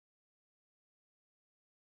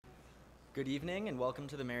Good evening and welcome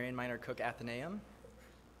to the Marion Minor Cook Athenaeum.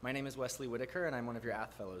 My name is Wesley Whitaker and I'm one of your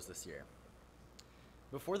Ath Fellows this year.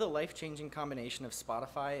 Before the life-changing combination of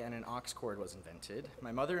Spotify and an aux cord was invented,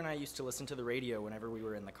 my mother and I used to listen to the radio whenever we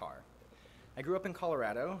were in the car. I grew up in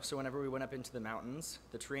Colorado, so whenever we went up into the mountains,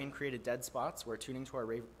 the terrain created dead spots where tuning to our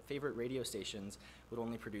favorite radio stations would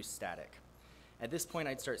only produce static. At this point,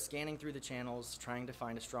 I'd start scanning through the channels, trying to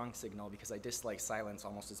find a strong signal because I dislike silence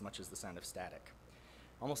almost as much as the sound of static.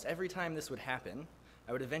 Almost every time this would happen,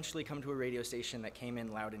 I would eventually come to a radio station that came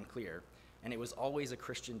in loud and clear, and it was always a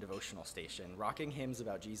Christian devotional station, rocking hymns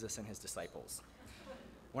about Jesus and his disciples.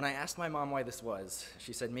 When I asked my mom why this was,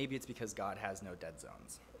 she said maybe it's because God has no dead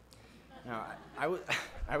zones. Now,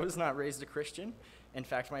 I was not raised a Christian. In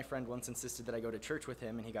fact, my friend once insisted that I go to church with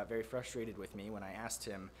him, and he got very frustrated with me when I asked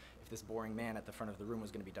him if this boring man at the front of the room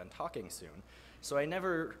was going to be done talking soon. So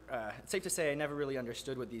it's safe to say I never really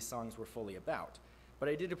understood what these songs were fully about, but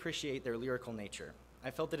I did appreciate their lyrical nature. I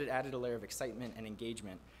felt that it added a layer of excitement and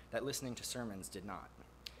engagement that listening to sermons did not.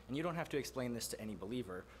 And you don't have to explain this to any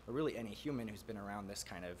believer, or really any human who's been around this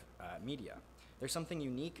kind of media. There's something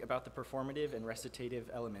unique about the performative and recitative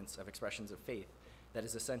elements of expressions of faith that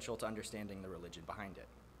is essential to understanding the religion behind it.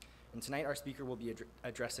 And tonight our speaker will be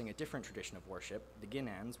addressing a different tradition of worship, the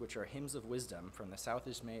Ginans, which are hymns of wisdom from the South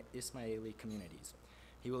Ismaili communities.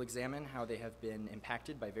 He will examine how they have been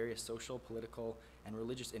impacted by various social, political, and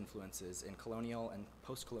religious influences in colonial and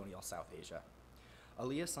post-colonial South Asia.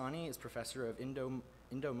 Asani is professor of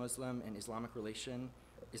Indo-Muslim and Islamic religion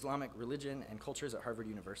and cultures at Harvard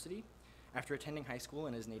University. After attending high school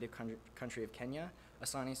in his native country of Kenya,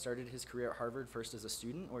 Asani started his career at Harvard first as a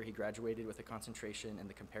student, where he graduated with a concentration in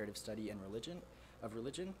the comparative study of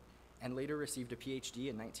religion, and later received a PhD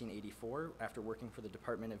in 1984 after working for the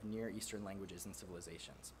Department of Near Eastern Languages and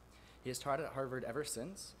Civilizations. He has taught at Harvard ever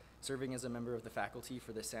since, serving as a member of the faculty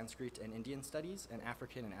for the Sanskrit and Indian Studies and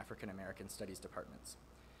African American Studies departments.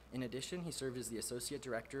 In addition, he served as the associate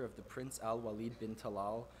director of the Prince Al-Walid bin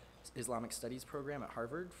Talal Islamic Studies program at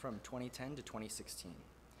Harvard from 2010 to 2016.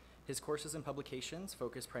 His courses and publications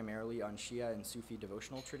focus primarily on Shia and Sufi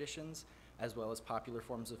devotional traditions, as well as popular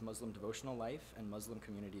forms of Muslim devotional life and Muslim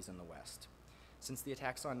communities in the West. Since the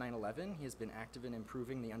attacks on 9/11, he has been active in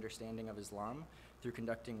improving the understanding of Islam through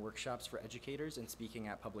conducting workshops for educators and speaking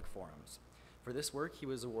at public forums. For this work, he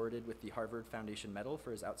was awarded with the Harvard Foundation Medal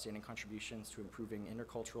for his outstanding contributions to improving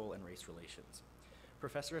intercultural and race relations.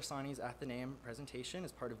 Professor Asani's Athenaeum presentation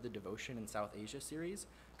is part of the Devotion in South Asia series,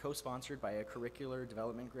 co-sponsored by a curricular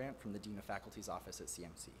development grant from the Dean of Faculty's office at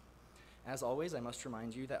CMC. As always, I must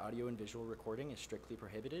remind you that audio and visual recording is strictly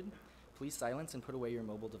prohibited. Please silence and put away your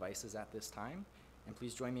mobile devices at this time, and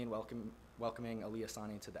please join me in welcoming Ali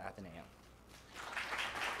Asani to the Athenaeum.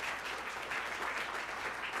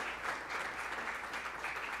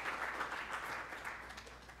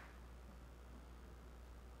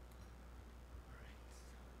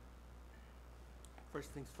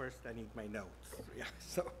 First things first, I need my notes. Yeah.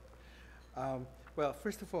 So, well,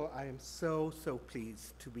 first of all, I am so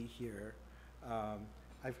pleased to be here.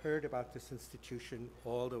 I've heard about this institution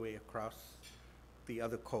all the way across the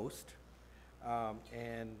other coast,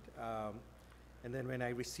 and then when I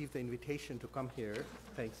received the invitation to come here,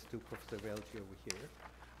 thanks to Professor Velji over here,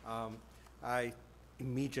 I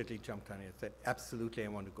immediately jumped on it and said, absolutely, I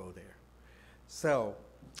want to go there. So.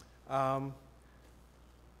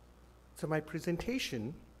 So my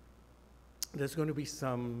presentation, there's going to be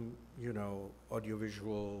some,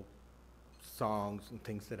 audiovisual songs and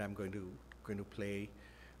things that I'm going to play,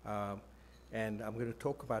 and I'm going to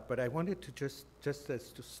talk about. But I wanted to just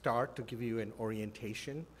as to start to give you an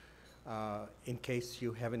orientation, in case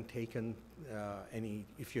you haven't taken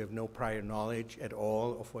if you have no prior knowledge at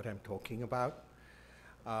all of what I'm talking about.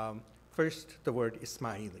 First, the word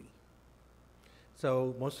Ismaili.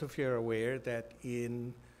 So most of you are aware that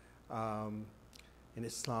in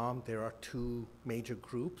Islam, there are two major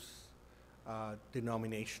groups,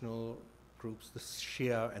 denominational groups, the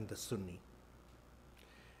Shia and the Sunni.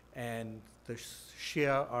 And the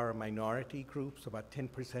Shia are minority groups. About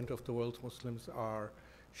 10% of the world's Muslims are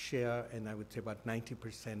Shia, and I would say about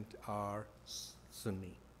 90% are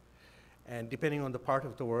Sunni. And depending on the part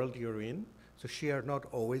of the world you're in, so Shia are not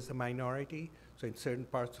always a minority. So in certain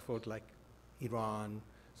parts of the world, like Iran,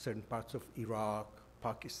 certain parts of Iraq,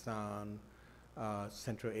 Pakistan,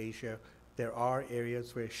 Central Asia, there are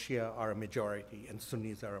areas where Shia are a majority and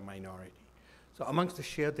Sunnis are a minority. So amongst the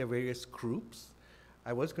Shia, there are various groups.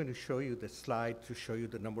 I was going to show you the slide to show you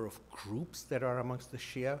the number of groups that are amongst the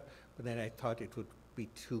Shia, but then I thought it would be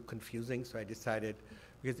too confusing, so I decided,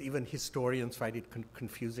 because even historians find it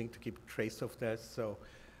confusing to keep trace of this, so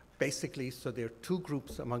basically, so there are two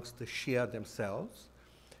groups amongst the Shia themselves.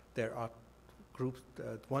 There are groups,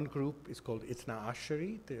 one group is called Ithna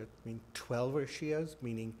Ashari, they mean 12er Shias,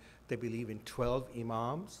 meaning they believe in 12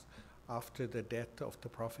 imams after the death of the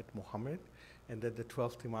Prophet Muhammad, and then the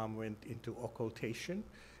 12th imam went into occultation.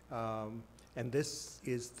 And this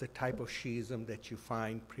is the type of Shiism that you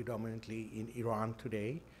find predominantly in Iran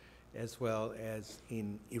today, as well as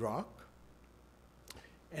in Iraq.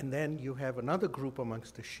 And then you have another group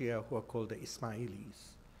amongst the Shia who are called the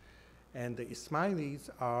Ismailis. And the Ismailis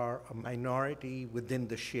are a minority within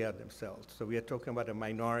the Shia themselves. So we are talking about a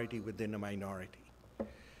minority within a minority.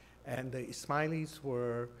 And the Ismailis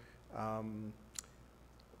were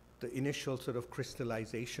the initial sort of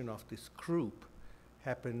crystallization of this group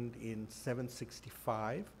happened in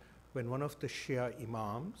 765 when one of the Shia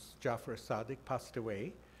imams, Jafar Sadiq, passed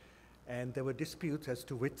away. And there were disputes as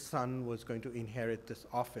to which son was going to inherit this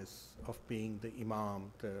office of being the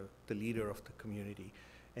imam, the leader of the community.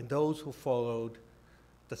 And those who followed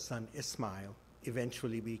the son Ismail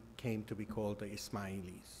eventually came to be called the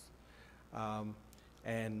Ismailis. The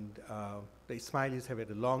Ismailis have had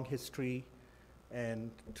a long history, and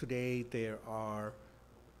today there are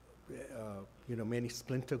many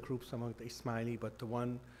splinter groups among the Ismaili, but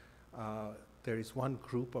there is one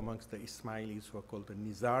group amongst the Ismailis who are called the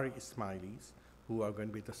Nizari Ismailis, who are going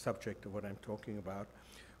to be the subject of what I'm talking about,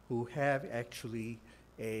 who have actually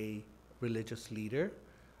a religious leader,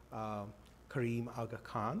 Karim Aga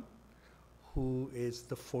Khan, who is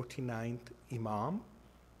the 49th Imam.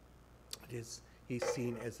 He's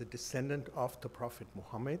seen as a descendant of the Prophet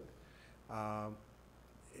Muhammad,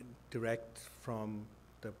 direct from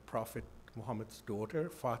the Prophet Muhammad's daughter,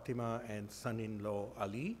 Fatima, and son-in-law,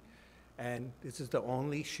 Ali. And this is the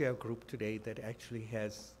only Shia group today that actually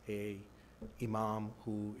has a imam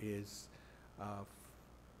who is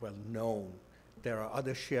well known. There are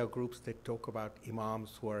other Shia groups that talk about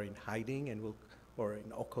imams who are in hiding and or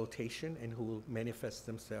in occultation and who will manifest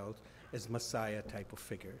themselves as Messiah type of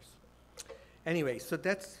figures. Anyway, so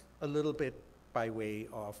that's a little bit by way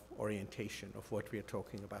of orientation of what we are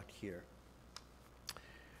talking about here.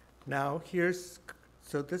 Now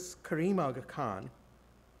so this Karim Aga Khan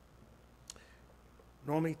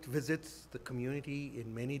normally visits the community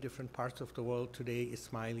in many different parts of the world. Today,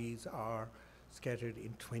 Ismailis are scattered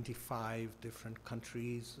in 25 different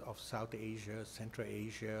countries of South Asia, Central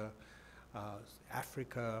Asia,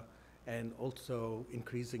 Africa, and also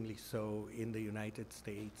increasingly so in the United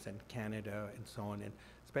States and Canada and so on. And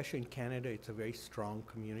especially in Canada, it's a very strong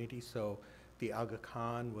community. So the Aga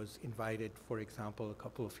Khan was invited, for example, a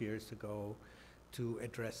couple of years ago to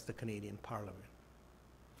address the Canadian Parliament.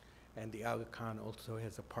 And the Aga Khan also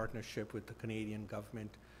has a partnership with the Canadian government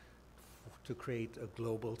to create a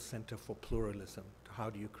global center for pluralism. How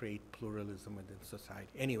do you create pluralism within society?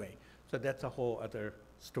 Anyway, so that's a whole other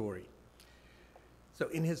story. So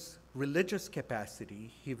in his religious capacity,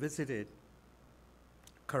 he visited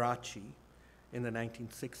Karachi in the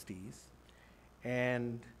 1960s,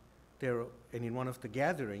 and in one of the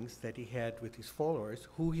gatherings that he had with his followers,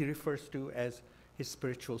 who he refers to as his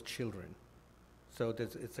spiritual children. So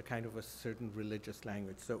it's a kind of a certain religious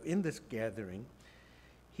language. So in this gathering,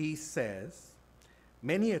 he says,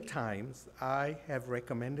 "Many a times I have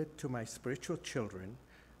recommended to my spiritual children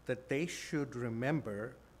that they should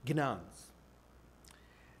remember Ginans,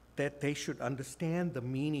 that they should understand the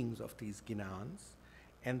meanings of these Ginans,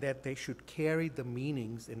 and that they should carry the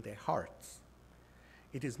meanings in their hearts.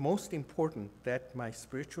 It is most important that my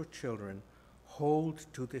spiritual children hold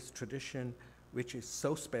to this tradition which is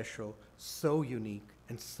so special, so unique,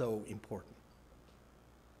 and so important."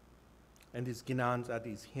 And these Ginans are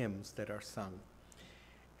these hymns that are sung.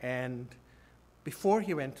 And before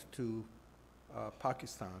he went to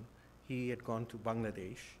Pakistan, he had gone to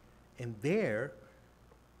Bangladesh, and there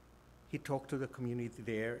he talked to the community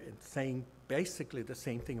there and saying basically the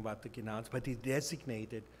same thing about the Ginans, but he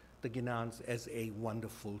designated the Ginans as a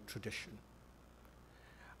wonderful tradition.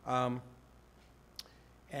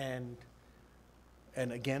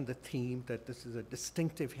 And again, the theme that this is a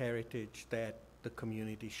distinctive heritage that the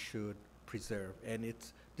community should preserve. And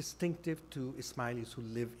it's distinctive to Ismailis who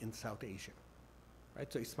live in South Asia, right?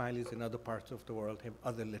 So Ismailis in other parts of the world have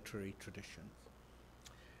other literary traditions.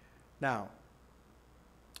 Now,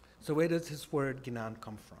 so where does this word Ginan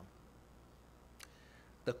come from?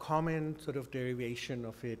 The common sort of derivation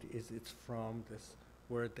of it is it's from this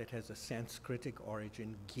word that has a Sanskritic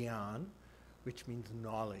origin, gyan, which means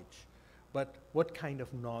knowledge. But what kind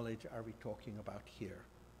of knowledge are we talking about here?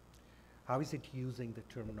 How is it using the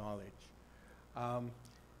term knowledge?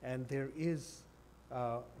 And there is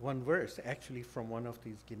one verse actually from one of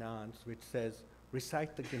these Ginans which says,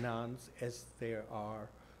 recite the Ginans as they are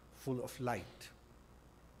full of light.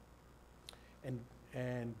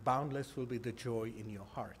 And boundless will be the joy in your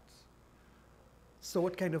hearts. So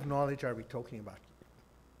what kind of knowledge are we talking about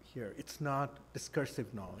here? It's not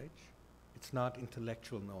discursive knowledge. It's not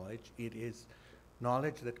intellectual knowledge. It is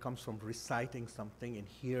knowledge that comes from reciting something and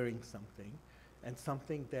hearing something, and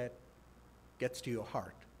something that gets to your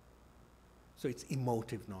heart. So it's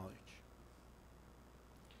emotive knowledge.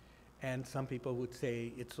 And some people would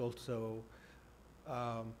say it's also,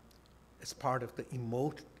 as part of the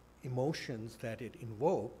emotions that it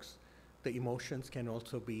invokes, the emotions can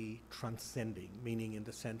also be transcending, meaning in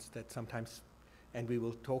the sense that sometimes, and we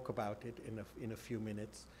will talk about it in a few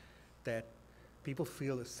minutes, that people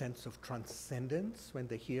feel a sense of transcendence when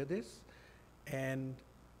they hear this, and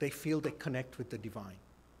they feel they connect with the divine.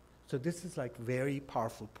 So this is like very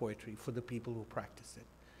powerful poetry for the people who practice it.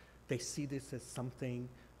 They see this as something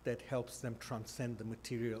that helps them transcend the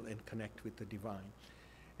material and connect with the divine.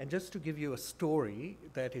 And just to give you a story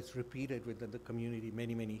that is repeated within the community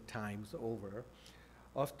many, many times over,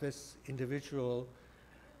 of this individual,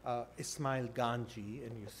 Ismaili Ganji,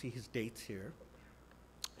 and you see his dates here.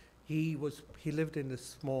 He lived in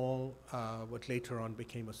this small, what later on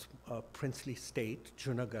became a princely state,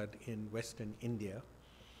 Junagadh in western India.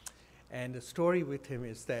 And the story with him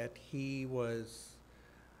is that he was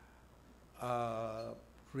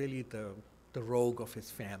really the rogue of his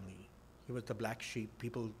family. He was the black sheep.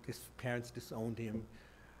 His parents disowned him,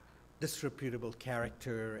 disreputable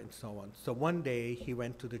character, and so on. So one day he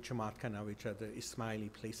went to the Jamaat Khana, which are the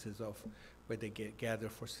Ismaili places where they gather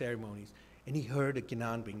for ceremonies, and he heard a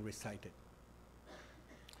Ginan being recited.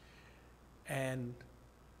 And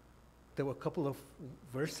there were a couple of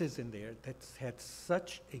verses in there that had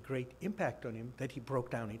such a great impact on him that he broke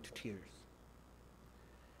down into tears.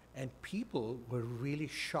 And people were really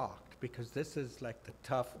shocked, because this is like the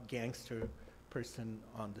tough gangster person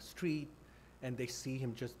on the street, and they see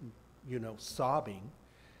him just, sobbing.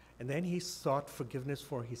 And then he sought forgiveness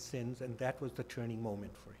for his sins, and that was the turning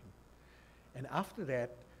moment for him. And after that,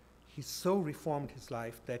 he so reformed his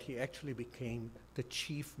life that he actually became the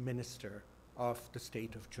chief minister of the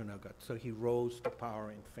state of Junagadh. So he rose to power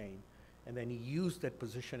and fame. And then he used that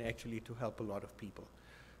position actually to help a lot of people.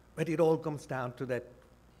 But it all comes down to that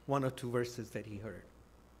one or two verses that he heard.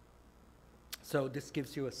 So this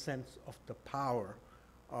gives you a sense of the power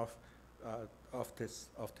of this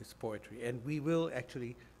poetry. And we will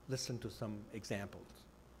actually listen to some examples.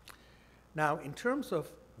 Now, in terms of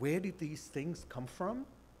where did these things come from,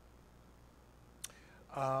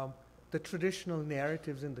 the traditional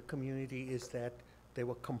narratives in the community is that they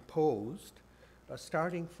were composed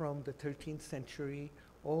starting from the 13th century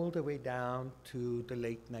all the way down to the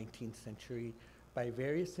late 19th century by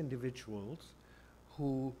various individuals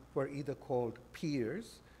who were either called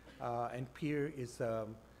peers, and peer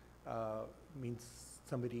means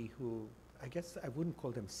somebody who, I guess I wouldn't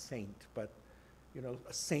call them saint, but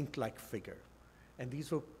a saint-like figure. And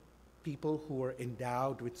these were people who were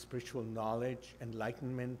endowed with spiritual knowledge,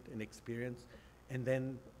 enlightenment, and experience, and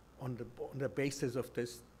then on the basis of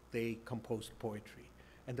this, they composed poetry.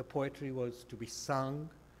 And the poetry was to be sung.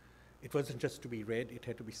 It wasn't just to be read, it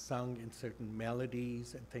had to be sung in certain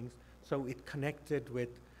melodies and things. So it connected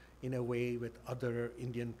in a way, with other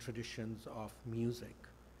Indian traditions of music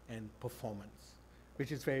and performance,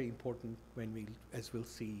 which is very important as we'll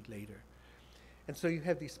see later. And so you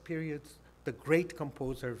have these periods. The great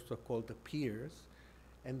composers are called the peers,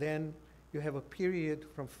 and then you have a period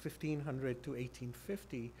from 1500 to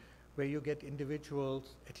 1850 where you get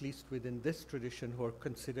individuals, at least within this tradition, who are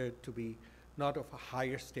considered to be not of a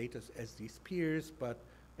higher status as these peers, but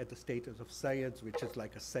at the status of Sayyids, which is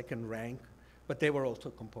like a second rank, but they were also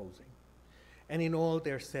composing. And in all,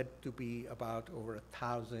 they're said to be about over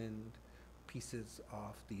 1,000 pieces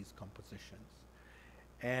of these compositions.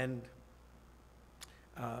 And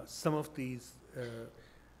some of these,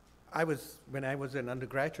 when I was an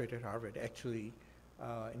undergraduate at Harvard, actually,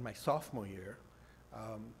 in my sophomore year,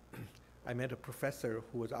 I met a professor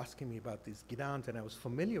who was asking me about these Ginans, and I was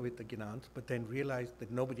familiar with the Ginans, but then realized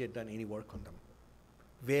that nobody had done any work on them.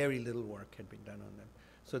 Very little work had been done on them.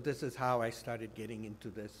 So this is how I started getting into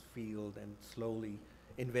this field and slowly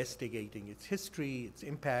investigating its history, its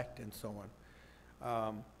impact, and so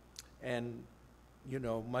on. And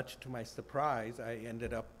much to my surprise, I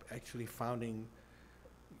ended up actually founding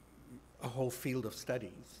a whole field of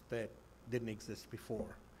studies that didn't exist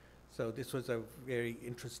before. So this was a very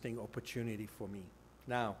interesting opportunity for me.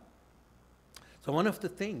 Now, so one of the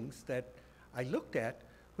things that I looked at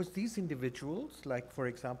was these individuals, like, for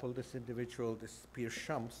example, this individual, this Pir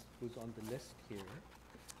Shams, who's on the list here.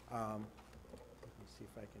 see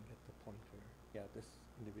if I can get the pointer. Yeah, this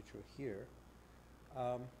individual here.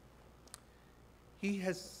 He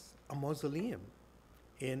has a mausoleum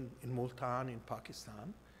in Multan in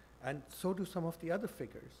Pakistan, and so do some of the other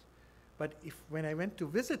figures. But when I went to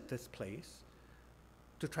visit this place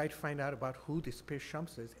to try to find out about who this Pir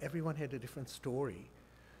Shams is, everyone had a different story.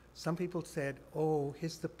 Some people said, oh,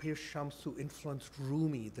 he's the Pir Shams who influenced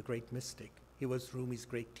Rumi, the great mystic. He was Rumi's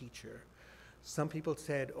great teacher. Some people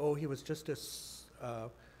said, oh, he was just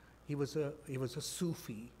he was a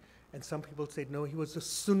Sufi. And some people said, no, he was a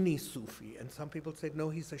Sunni Sufi. And some people said, no,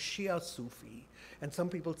 he's a Shia Sufi. And some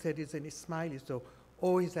people said he's an Ismaili. So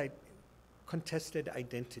always contested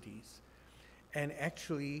identities. And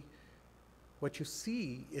actually, what you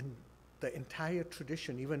see in the entire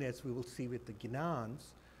tradition, even as we will see with the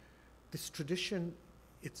Ginans, this tradition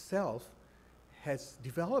itself has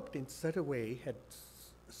developed in such a way, had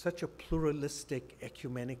such a pluralistic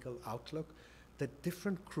ecumenical outlook, that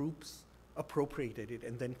different groups appropriated it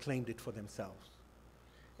and then claimed it for themselves.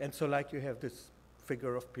 And so like you have this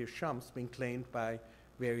figure of Pir Shams being claimed by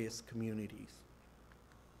various communities.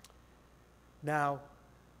 Now,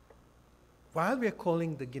 while we are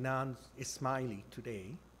calling the Ginans Ismaili today,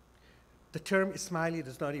 the term Ismaili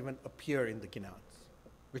does not even appear in the Ginans,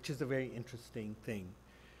 which is a very interesting thing.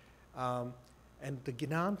 And the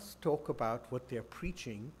Ginans talk about what they're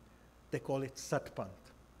preaching. They call it Satpant,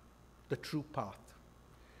 the true path.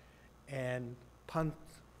 And Pant,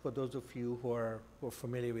 for those of you who are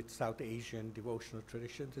familiar with South Asian devotional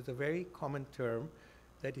traditions, is a very common term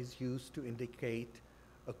that is used to indicate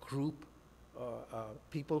a group,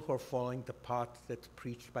 people who are following the path that's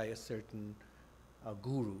preached by a certain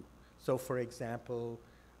guru. So for example,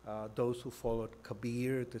 those who followed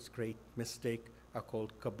Kabir, this great mystic, are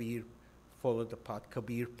called Kabir, followed the path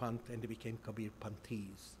Kabir Pant, and they became Kabir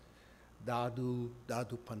Panthis. Dadu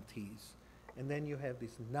Panthis. And then you have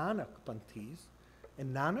these Nanak Panthis.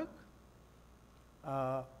 And Nanak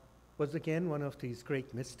was again one of these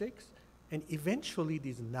great mystics. And eventually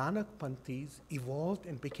these Nanak Panthis evolved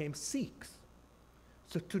and became Sikhs.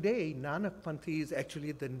 So today, Nanak Panthi is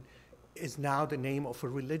actually is now the name of a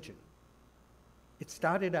religion. It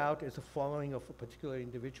started out as a following of a particular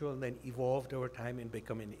individual and then evolved over time and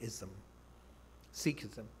become an ism,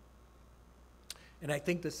 Sikhism. And I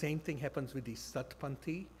think the same thing happens with the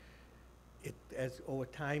Satpanthi. As over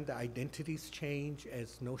time the identities change,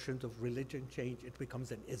 as notions of religion change, it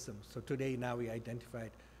becomes an ism. So today now we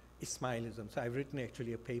identified Ismailism. So I've written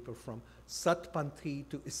actually a paper from Satpanthi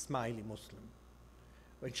to Ismaili Muslim,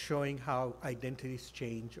 like showing how identities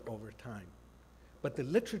change over time. But the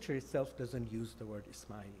literature itself doesn't use the word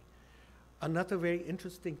Ismaili. Another very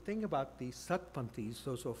interesting thing about the Satpanthis,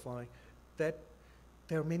 so far, that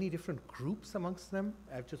there are many different groups amongst them.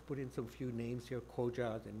 I've just put in some few names here,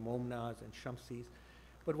 Khojas and Momnas and Shamsis.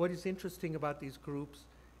 But what is interesting about these groups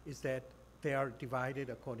is that they are divided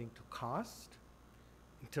according to caste,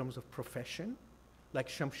 in terms of profession, like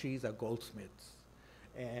Shamsis are goldsmiths,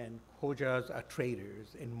 and Khojas are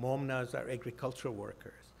traders, and Momnas are agricultural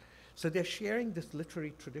workers. So they're sharing this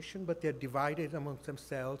literary tradition, but they're divided amongst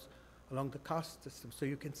themselves along the caste system. So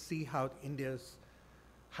you can see how India's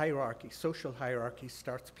hierarchy, social hierarchy,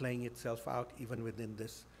 starts playing itself out even within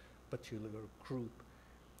this particular group.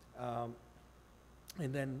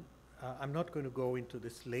 And then I'm not going to go into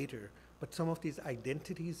this later, but some of these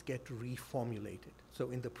identities get reformulated.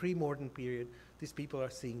 So in the pre-modern period, these people are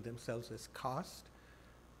seeing themselves as caste.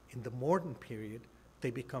 In the modern period,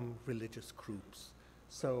 they become religious groups.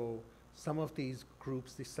 So some of these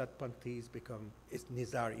groups, the Satpanthis, become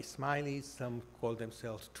Nizar Ismailis, some call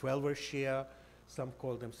themselves Twelver Shia, some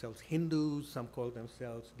call themselves Hindus, some call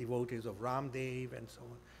themselves devotees of Ramdev, and so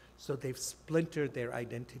on. So they've splintered their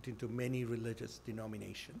identity into many religious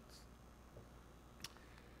denominations.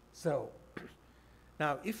 So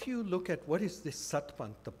now if you look at what is this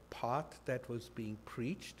Satpant, the path that was being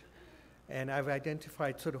preached, and I've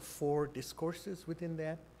identified sort of 4 discourses within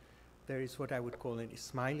that. There is what I would call an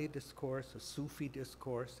Ismaili discourse, a Sufi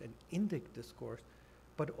discourse, an Indic discourse,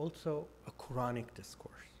 but also a Quranic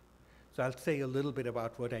discourse. So I'll say a little bit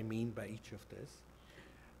about what I mean by each of this.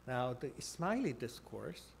 Now, the Ismaili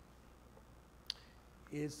discourse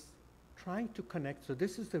is trying to connect. So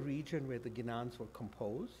this is the region where the Ginans were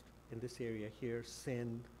composed, in this area here,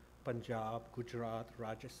 Sindh, Punjab, Gujarat,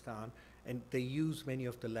 Rajasthan, and they use many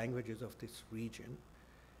of the languages of this region.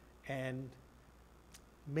 And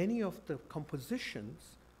many of the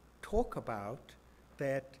compositions talk about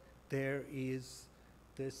that there is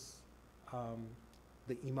this,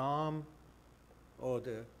 the Imam or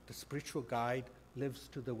the spiritual guide lives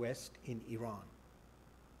to the west in Iran.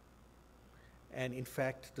 And in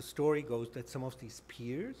fact, the story goes that some of these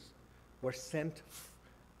peers were sent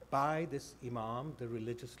by this imam, the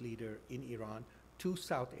religious leader in Iran, to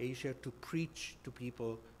South Asia to preach to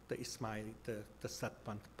people the Ismaili, the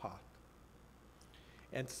Satpant path.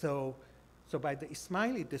 And so by the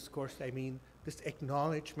Ismaili discourse, I mean this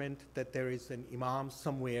acknowledgement that there is an imam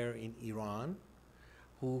somewhere in Iran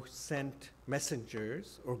who sent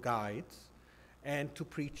messengers or guides and to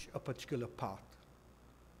preach a particular path.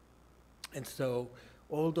 And so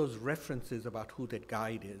all those references about who that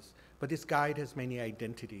guide is, but this guide has many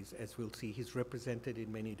identities, as we'll see. He's represented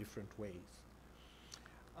in many different ways.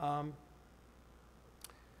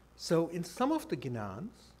 So in some of the Ginans,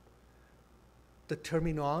 the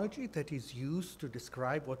terminology that is used to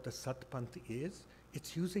describe what the Satpant is,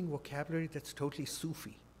 it's using vocabulary that's totally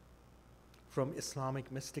Sufi from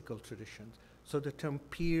Islamic mystical traditions. So the term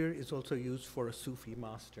pir is also used for a Sufi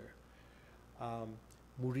master.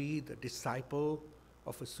 Murid, a disciple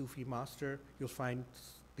of a Sufi master, you'll find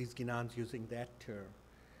these Ginans using that term.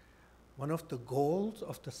 One of the goals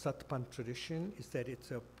of the Satpant tradition is that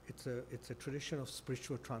it's a tradition of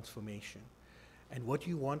spiritual transformation. And what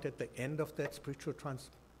you want at the end of that spiritual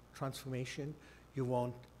transformation, you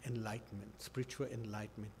want enlightenment, spiritual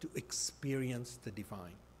enlightenment, to experience the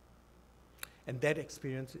divine. And that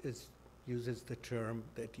experience uses the term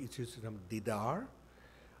didar,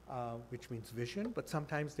 which means vision, but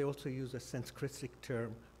sometimes they also use a Sanskritic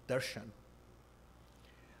term, darshan.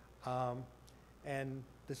 And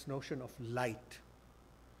this notion of light.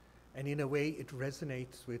 And in a way, it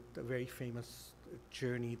resonates with a very famous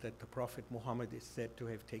journey that the Prophet Muhammad is said to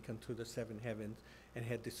have taken to the seven heavens and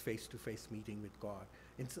had this face-to-face meeting with God.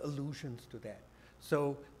 It's allusions to that.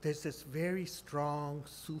 So there's this very strong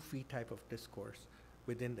Sufi type of discourse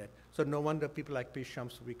within that. So no wonder people like Pir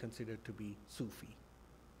Shams would be considered to be Sufi.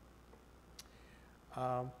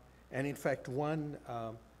 And in fact, one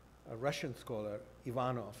a Russian scholar,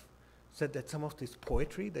 Ivanov, said that some of this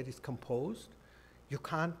poetry that is composed, you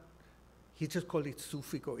can't, he just called it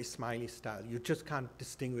Sufic or Ismaili style. You just can't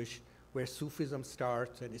distinguish where Sufism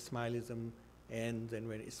starts and Ismailism ends and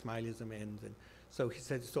where Ismailism ends. And so he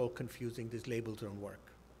said it's all confusing, these labels don't work.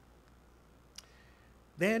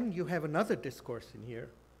 Then you have another discourse in here,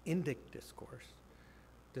 Indic discourse.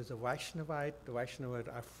 There's a Vaishnavite. The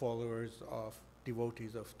Vaishnavite are followers of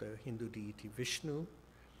devotees of the Hindu deity Vishnu,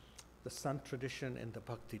 the Sant tradition and the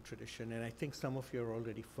Bhakti tradition. And I think some of you are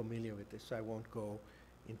already familiar with this, so I won't go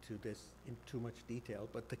into this in too much detail.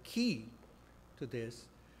 But the key to this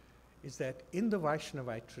is that in the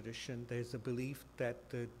Vaishnavite tradition, there's a belief that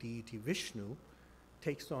the deity Vishnu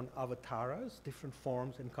takes on avatars, different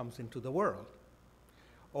forms, and comes into the world,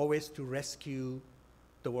 always to rescue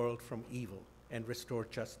the world from evil and restore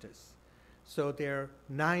justice. So there are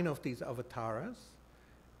 9 of these avatars,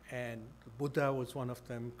 and Buddha was one of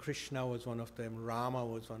them, Krishna was one of them, Rama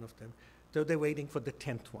was one of them. So they're waiting for the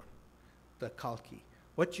 10th one, the Kalki.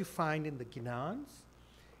 What you find in the Ginans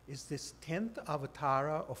is this 10th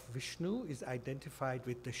avatara of Vishnu is identified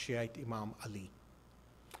with the Shiite Imam Ali.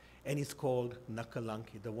 And it's called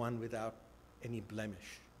Nakalanki, the one without any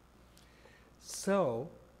blemish. So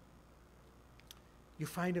you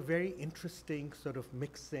find a very interesting sort of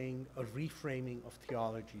mixing, a reframing of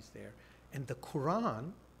theologies there. And the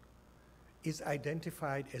Quran is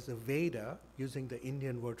identified as a Veda, using the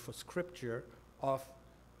Indian word for scripture, of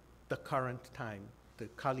the current time, the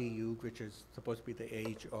Kali Yuga, which is supposed to be the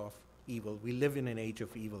age of evil. We live in an age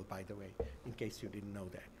of evil, by the way, in case you didn't know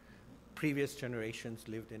that. Previous generations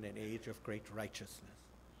lived in an age of great righteousness.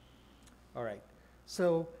 All right,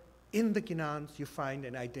 so in the Ginans, you find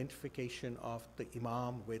an identification of the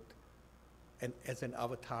Imam with as an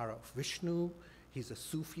avatar of Vishnu. He's a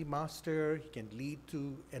Sufi master, he can lead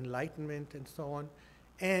to enlightenment and so on,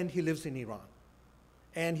 and he lives in Iran.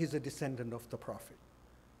 And he's a descendant of the Prophet,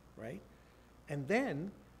 right? And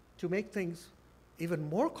then, to make things even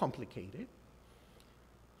more complicated,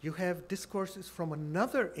 you have discourses from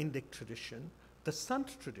another Indic tradition, the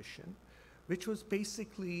Sant tradition, which was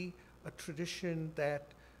basically a tradition that,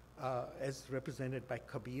 as represented by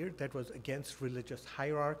Kabir, that was against religious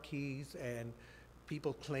hierarchies and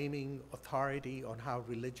people claiming authority on how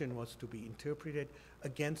religion was to be interpreted,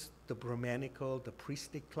 against the Brahmanical, the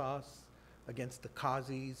priestly class, against the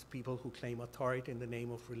Qazis, people who claim authority in the name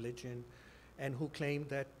of religion, and who claimed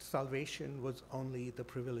that salvation was only the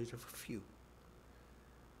privilege of a few.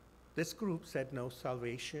 This group said no,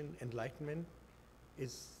 salvation, enlightenment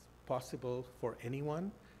is possible for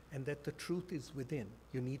anyone, and that the truth is within.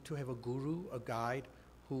 You need to have a guru, a guide,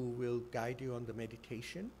 who will guide you on the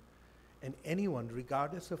meditation. And anyone,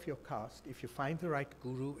 regardless of your caste, if you find the right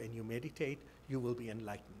guru and you meditate, you will be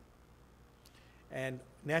enlightened. And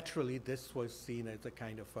naturally, this was seen as a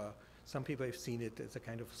kind of, some people have seen it as a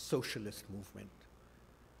kind of socialist movement.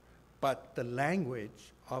 But the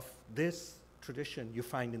language of this tradition you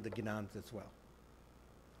find in the Ginans as well.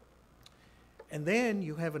 And then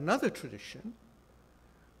you have another tradition,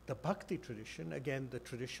 the Bhakti tradition, again, the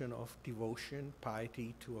tradition of devotion,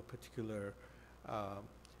 piety to a particular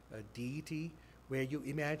deity, where you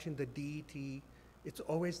imagine the deity, it's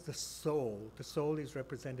always the soul. The soul is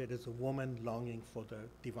represented as a woman longing for the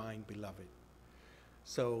divine beloved.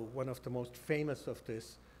 So one of the most famous of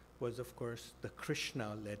this was, of course, the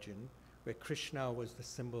Krishna legend, where Krishna was the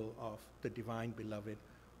symbol of the divine beloved,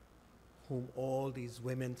 whom all these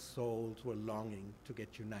women's souls were longing to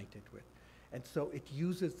get united with. And so it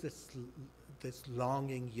uses this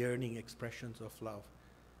longing, yearning expressions of love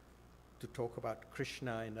to talk about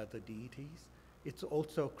Krishna and other deities. It's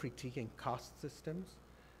also critiquing caste systems.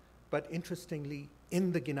 But interestingly,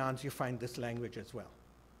 in the Ginans, you find this language as well.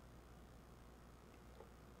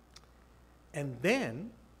 And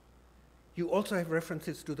then you also have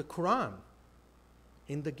references to the Quran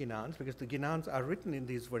in the Ginans, because the Ginans are written in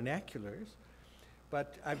these vernaculars.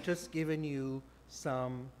 But I've just given you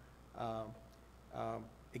some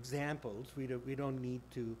examples. We don't need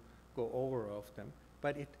to go over all of them.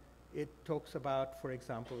 But it talks about, for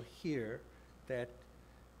example, here, that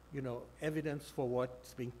evidence for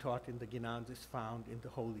what's being taught in the Ginans is found in the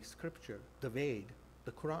Holy Scripture, the Ved,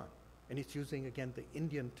 the Quran. And it's using, again, the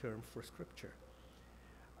Indian term for scripture.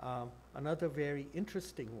 Another very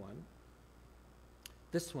interesting one,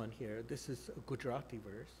 this one here, this is a Gujarati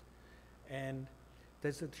verse. And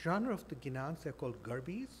there's a genre of the Ginans, they're called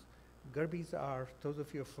Garbis. Garbis are, those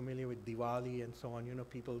of you who are familiar with Diwali and so on,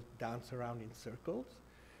 people dance around in circles.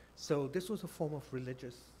 So this was a form of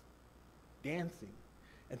religious dancing.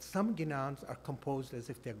 And some Ginans are composed as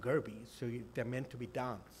if they're Garbis, so they're meant to be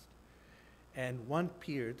danced. And one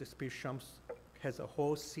peer, this Pir Shams, has a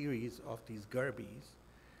whole series of these Garbis.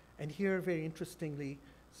 And here, very interestingly,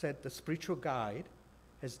 said the spiritual guide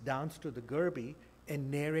has danced to the Garbi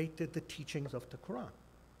and narrated the teachings of the Quran.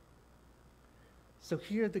 So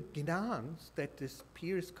here the Ginans that this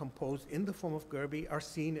peer is composed in the form of Garbi are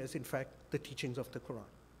seen as, in fact, the teachings of the Quran.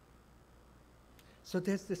 So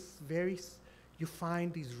there's this you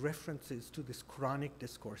find these references to this Quranic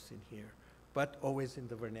discourse in here, but always in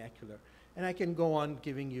the vernacular. And I can go on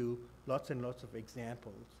giving you lots and lots of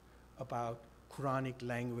examples about Quranic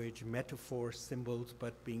language, metaphors, symbols,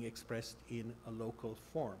 but being expressed in a local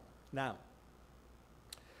form. Now,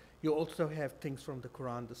 you also have things from the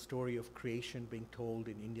Quran, the story of creation being told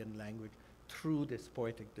in Indian language through this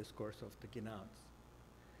poetic discourse of the Ginans.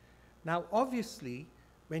 Now, obviously,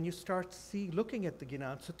 when you start looking at the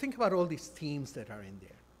Ginans, so think about all these themes that are in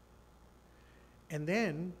there. And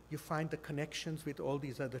then you find the connections with all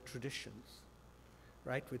these other traditions,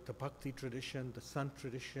 right? With the Bhakti tradition, the Sant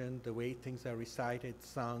tradition, the way things are recited,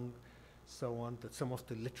 sung, so on, some of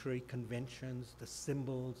the literary conventions, the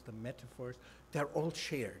symbols, the metaphors, they're all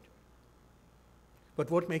shared. But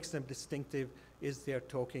what makes them distinctive is they're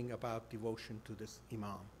talking about devotion to this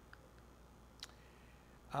Imam.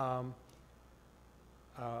 I'm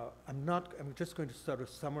just going to sort of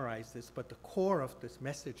summarize this, but the core of this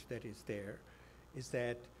message that is there is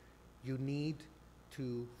that you need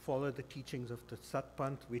to follow the teachings of the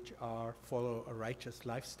Satpanth, which are follow a righteous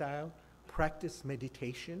lifestyle, practice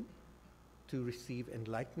meditation to receive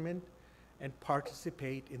enlightenment, and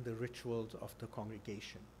participate in the rituals of the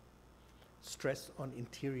congregation. Stress on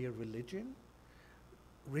interior religion.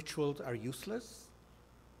 Rituals are useless.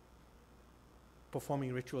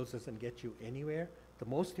 Performing rituals doesn't get you anywhere. The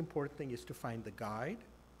most important thing is to find the guide,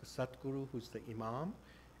 the Satguru, who's the Imam,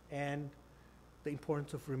 and the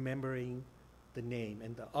importance of remembering the name.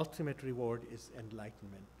 And the ultimate reward is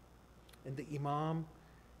enlightenment. And the Imam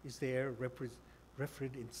is there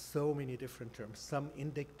referred in so many different terms, some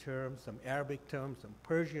Indic terms, some Arabic terms, some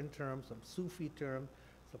Persian terms, some Sufi terms,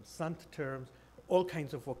 some Sant terms, all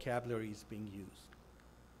kinds of vocabulary is being used.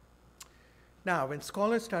 Now, when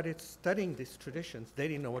scholars started studying these traditions, they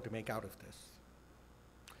didn't know what to make out of this.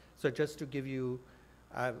 So just to give you,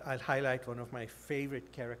 I'll highlight one of my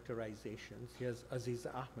favorite characterizations. Here's Aziz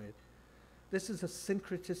Ahmed. This is a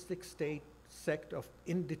syncretistic sect of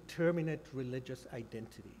indeterminate religious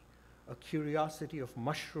identity, a curiosity of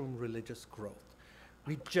mushroom religious growth.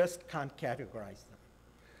 We just can't categorize them.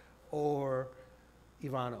 Or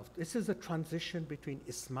Ivanov, this is a transition between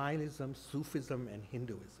Ismailism, Sufism, and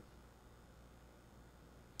Hinduism.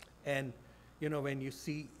 And when you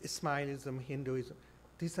see Ismailism, Hinduism,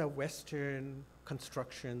 these are Western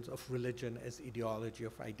constructions of religion as ideology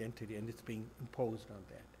of identity, and it's being imposed on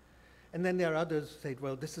that. And then there are others who say,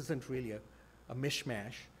 well, this isn't really a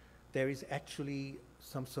mishmash, there is actually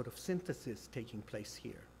some sort of synthesis taking place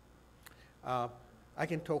here. I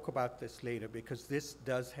can talk about this later because this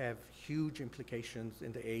does have huge implications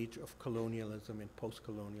in the age of colonialism and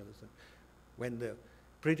post-colonialism. When the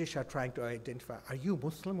British are trying to identify, are you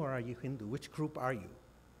Muslim or are you Hindu? Which group are you?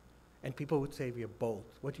 And people would say, we are both.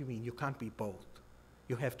 What do you mean? You can't be both.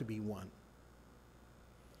 You have to be one.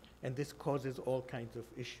 And this causes all kinds of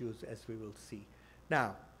issues, as we will see.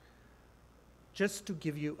 Now, just to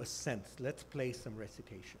give you a sense, let's play some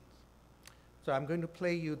recitations. So I'm going to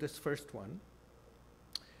play you this first one.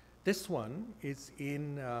 This one is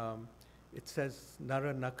in, it says,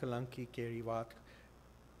 Nara Nakalanki Kerivat.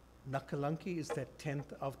 Nakalanki is the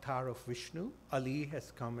 10th avatar of Vishnu. Ali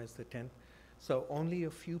has come as the 10th. So only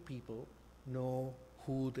a few people know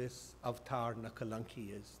who this avatar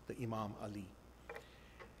Nakalanki is, the Imam Ali.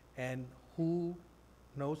 And who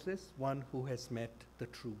knows this? One who has met the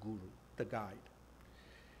true guru, the guide.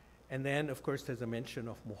 And then, of course, there's a mention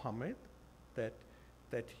of Muhammad, that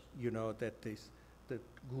you know, that the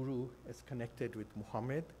guru is connected with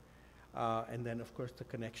Muhammad. And then, of course, the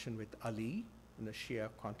connection with Ali in the Shia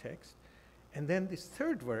context. And then this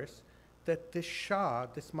third verse, that this Shah,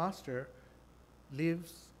 this master,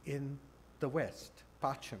 lives in the West,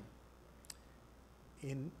 Pacham.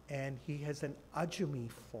 And he has an Ajami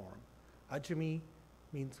form. Ajami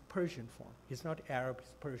means Persian form. He's not Arab,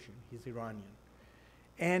 he's Persian, he's Iranian.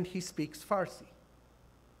 And he speaks Farsi.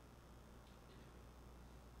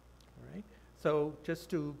 All right? So just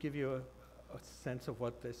to give you a sense of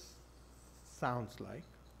what this sounds like.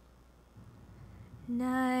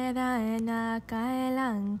 Narayana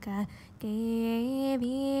Kalanka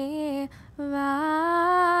Kevi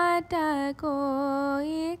Vata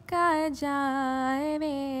Koi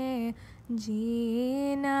Kajave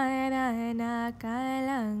Ji Narayana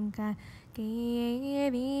Kalanka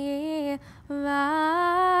Kevi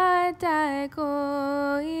Vata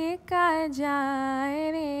Koi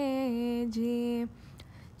Kajave Ji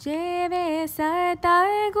Jeve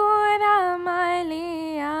Satar Gura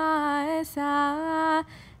Malia Sa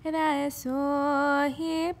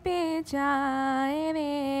Rasohi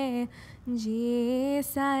Pichave Ji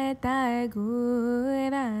Satar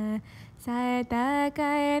Gura Satar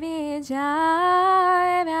Kari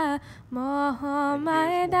Jara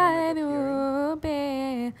Mohammad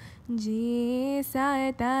Arube Ji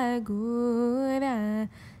Satar Gura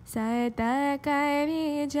Satar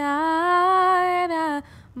Kari Jara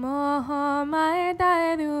Mohammad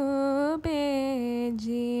Arube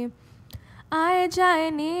Ji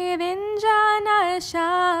Ajani Rinjana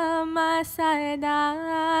Shama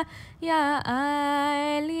Sada Ya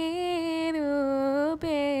Ali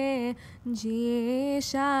Rube Ji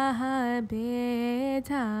Shah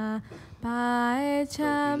Beta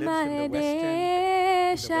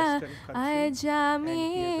Pachamadesha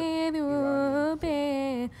Ajami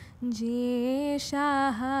Rube Ji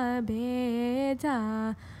Shah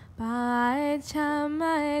Beta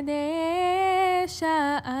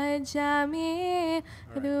Pachamadesha Ajami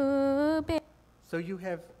Rube. So you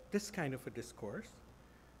have this kind of a discourse,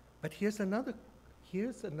 but here's another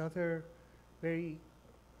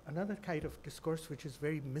kind of discourse which is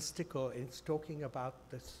very mystical, and it's talking about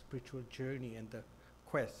the spiritual journey and the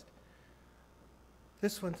quest.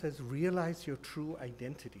 This one says, realize your true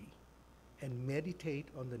identity and meditate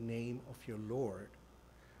on the name of your Lord.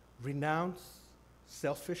 Renounce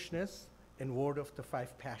selfishness and ward off the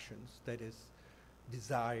 5 passions, that is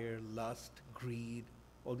desire, lust, greed,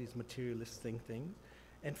 all these materialistic things,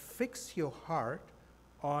 and fix your heart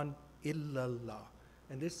on illallah.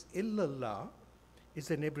 And this illallah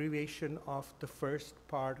is an abbreviation of the first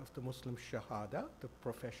part of the Muslim Shahada, the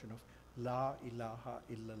profession of La ilaha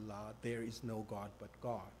illallah, there is no God but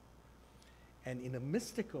God. And in a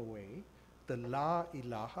mystical way, the La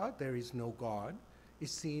ilaha, there is no God,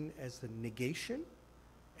 is seen as the negation,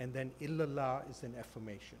 and then illallah is an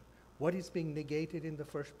affirmation. What is being negated in the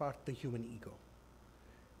first part? The human ego.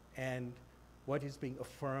 And what is being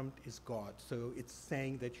affirmed is God. So it's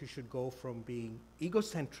saying that you should go from being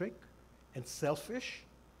egocentric and selfish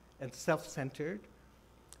and self-centered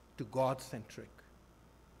to God-centric,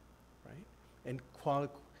 right? And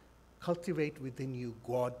cultivate within you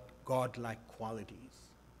God-like qualities.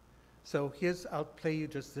 So I'll play you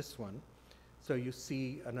just this one. So you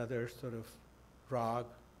see another sort of rag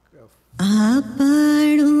of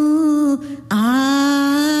Apadu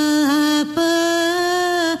apa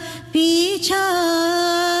pichado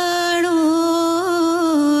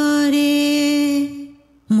re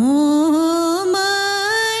mo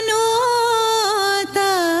manota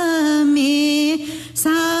me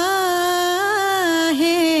sahe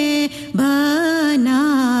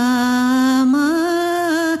banama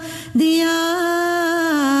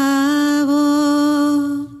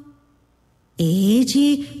जी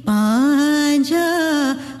पांज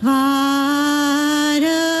वार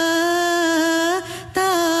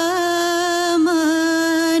तामन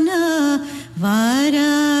वार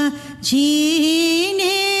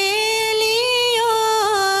जीने लियो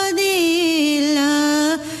दिल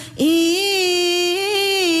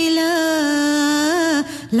इल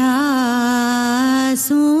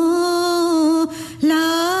लासू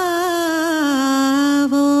लावो.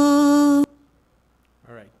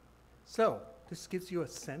 All right. So this gives you a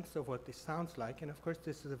sense of what this sounds like. And of course,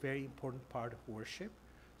 this is a very important part of worship.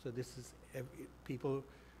 So this is people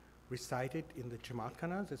recite it in the Jamaat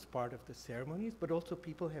Khanas as part of the ceremonies, but also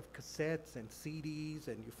people have cassettes and CDs,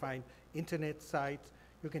 and you find internet sites.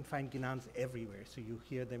 You can find Ginans everywhere. So you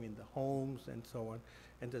hear them in the homes and so on.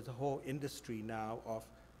 And there's a whole industry now of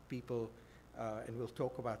people, and we'll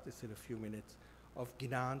talk about this in a few minutes, of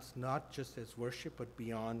Ginans, not just as worship, but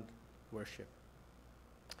beyond worship.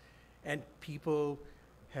 And people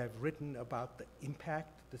have written about the impact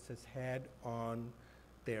this has had on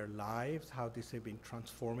their lives, how this has been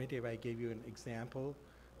transformative. I gave you an example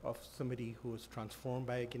of somebody who was transformed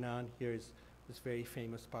by a Ginan. Here is this very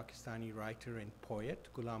famous Pakistani writer and poet,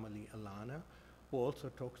 Ghulam Ali Allana, who also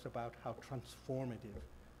talks about how transformative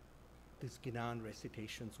these Ginan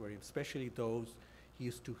recitations were, especially those he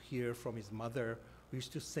used to hear from his mother, who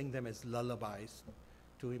used to sing them as lullabies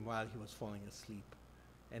to him while he was falling asleep,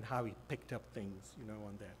 and how he picked up things, you know,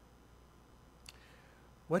 on that.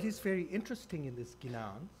 What is very interesting in this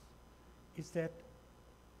Ginans is that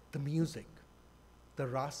the music, the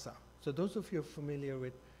rasa. So those of you familiar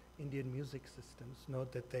with Indian music systems know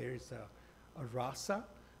that there is a rasa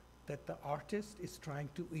that the artist is trying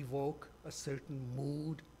to evoke a certain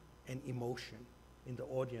mood and emotion in the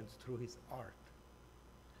audience through his art.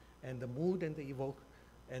 And the mood and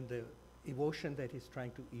the emotion that he's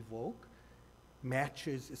trying to evoke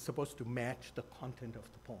is supposed to match the content of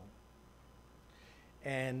the poem.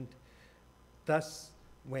 And thus,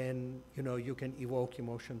 when you can evoke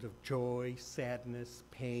emotions of joy, sadness,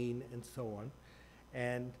 pain, and so on,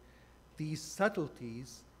 and these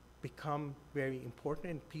subtleties become very important,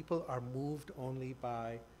 and people are moved only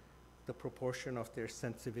by the proportion of their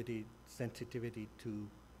sensitivity to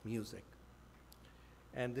music.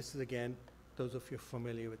 And this is, again, those of you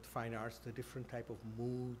familiar with fine arts, the different type of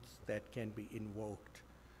moods that can be invoked.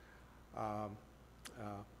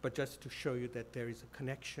 But just to show you that there is a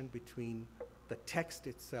connection between the text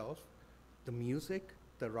itself, the music,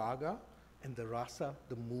 the raga, and the rasa,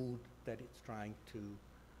 the mood that it's trying to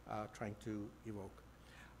evoke.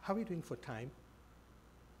 How are we doing for time?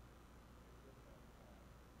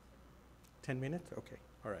 10 minutes? Okay,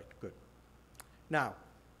 all right, good. Now,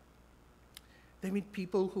 there have been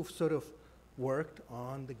people who've sort of worked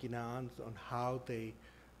on the Ginans, on how they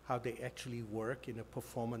actually work in a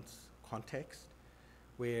performance context,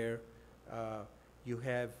 where you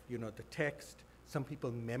have the text. Some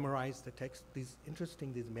people memorize the text. These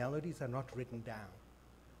melodies are not written down,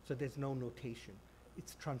 so there's no notation.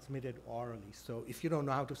 It's transmitted orally. So if you don't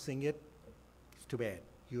know how to sing it, it's too bad.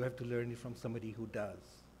 You have to learn it from somebody who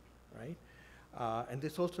does, right? And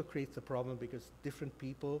this also creates a problem because different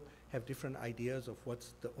people have different ideas of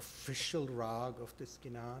what's the official rag of this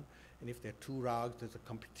Ginan. And if there are two rags, there's a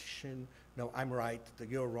competition. No, I'm right,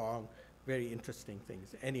 you're wrong. Very interesting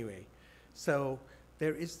things. Anyway, so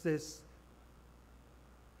there is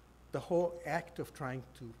the whole act of trying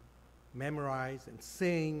to memorize and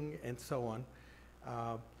sing and so on.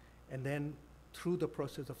 And then through the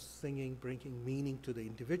process of singing, bringing meaning to the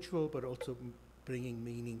individual, but also bringing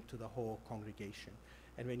meaning to the whole congregation.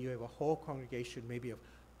 And when you have a whole congregation, maybe of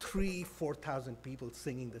 3,000-4,000 people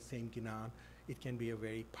singing the same Ginan, it can be a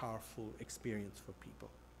very powerful experience for people.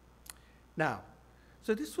 Now,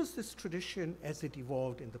 so this was this tradition as it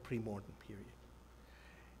evolved in the pre-modern period.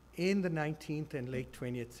 In the 19th and late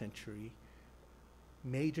 20th century,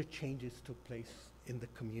 major changes took place in the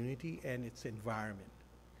community and its environment.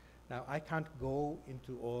 Now, I can't go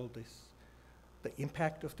into all this, the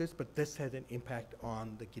impact of this, but this had an impact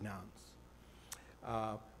on the Ginans.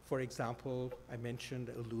 For example, I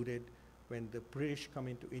alluded, when the British come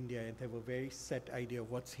into India and have a very set idea of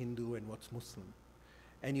what's Hindu and what's Muslim.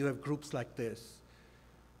 And you have groups like this,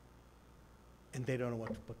 and they don't know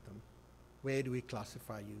what to put them. Where do we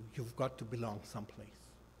classify you? You've got to belong someplace.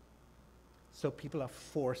 So people are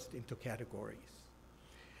forced into categories.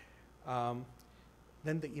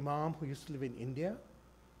 Then the Imam who used to live in India,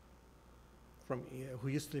 who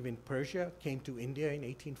used to live in Persia, came to India in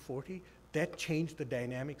 1840. That changed the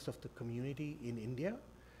dynamics of the community in India,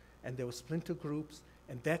 and there were splinter groups,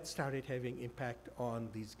 and that started having impact on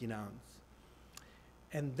these Ginans.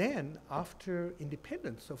 And then, after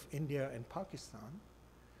independence of India and Pakistan,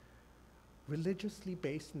 religiously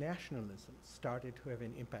based nationalism started to have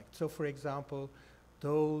an impact. So, for example,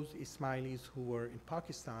 those Ismailis who were in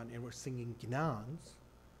Pakistan and were singing Ginans,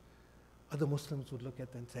 other Muslims would look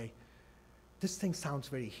at them and say, this thing sounds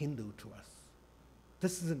very Hindu to us.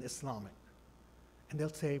 This isn't Islamic. And they'll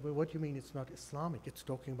say, well, what do you mean it's not Islamic? It's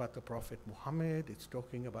talking about the Prophet Muhammad, it's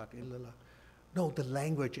talking about illallah. No, the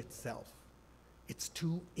language itself, it's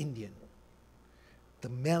too Indian. The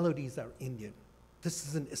melodies are Indian. This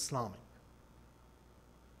isn't Islamic.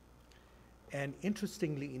 And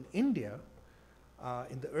interestingly, in India,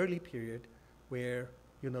 in the early period, where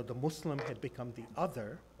the Muslim had become the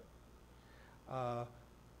other,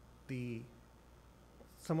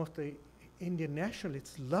 some of the Indian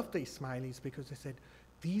nationalists loved the Ismailis because they said,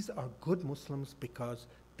 these are good Muslims because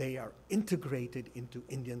they are integrated into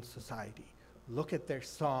Indian society. Look at their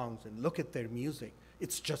songs and look at their music.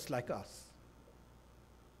 It's just like us.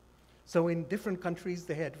 So in different countries,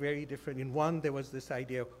 they had very different. In one, there was this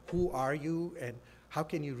idea, who are you and how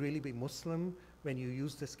can you really be Muslim when you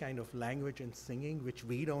use this kind of language and singing, which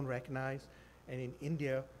we don't recognize. And in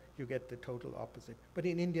India, you get the total opposite. But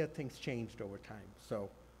in India, things changed over time.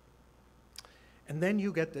 And then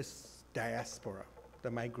you get this diaspora,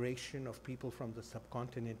 the migration of people from the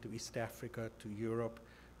subcontinent to East Africa, to Europe,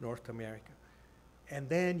 North America. And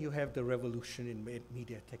then you have the revolution in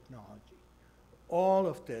media technology. All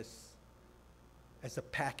of this, as a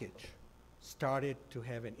package, started to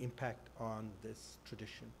have an impact on this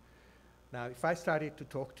tradition. Now, if I started to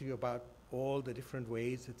talk to you about all the different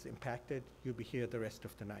ways it's impacted, you'll be here the rest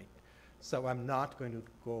of the night. So I'm not going to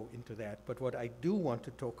go into that. But what I do want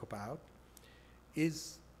to talk about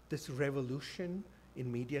is this revolution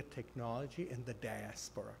in media technology and the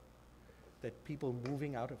diaspora, that people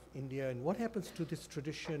moving out of India, and what happens to this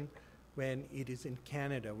tradition when it is in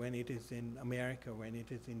Canada, when it is in America, when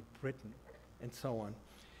it is in Britain, and so on.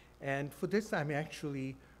 And for this, I'm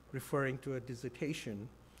actually referring to a dissertation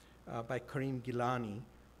by Karim Gilani,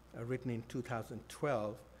 written in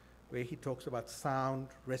 2012, where he talks about sound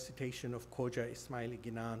recitation of Khoja Ismaili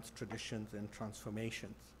Ginans traditions and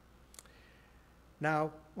transformations.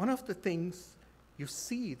 Now, one of the things you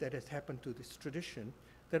see that has happened to this tradition,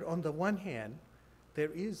 that on the one hand,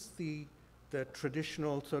 there is the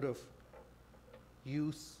traditional sort of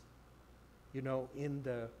use, in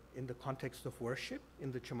the context of worship.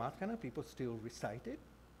 In the Jamaat Khana, people still recite it.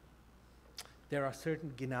 There are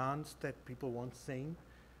certain Ginans that people won't sing,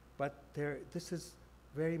 but this is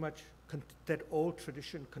very much, that old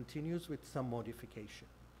tradition continues with some modification.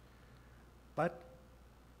 But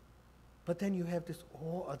then you have this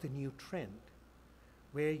whole other new trend,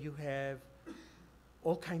 where you have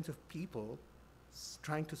all kinds of people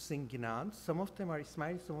trying to sing Ginans. Some of them are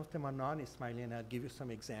Ismaili, some of them are non-Ismaili, and I'll give you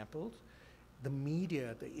some examples. The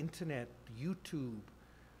media, the internet, YouTube,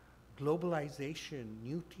 globalization,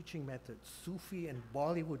 new teaching methods, Sufi and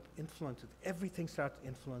Bollywood influences, everything starts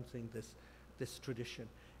influencing this tradition.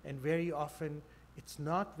 And very often, it's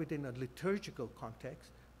not within a liturgical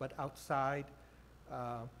context, but outside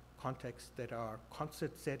contexts that are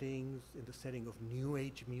concert settings, in the setting of New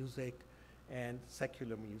Age music and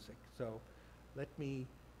secular music. So let me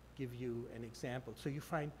give you an example. So you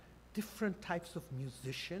find different types of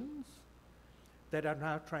musicians that are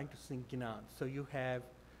now trying to sing Ginans. So you have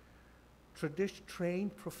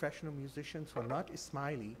trained professional musicians who are not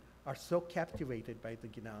Ismaili, are so captivated by the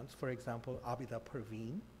Ginans. For example, Abida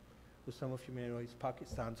Parveen, who some of you may know is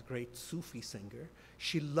Pakistan's great Sufi singer.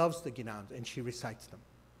 She loves the Ginans and she recites them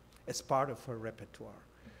as part of her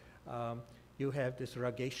repertoire. You have this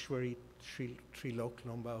Rageshwari Trilok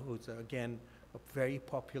Lomba, who's again a very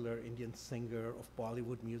popular Indian singer of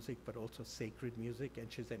Bollywood music, but also sacred music, and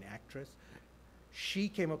she's an actress. She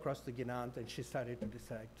came across the Ginans and she started to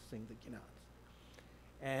decide to sing the Ginans.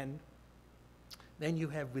 And then you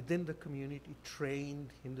have within the community trained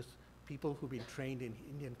people who've been trained in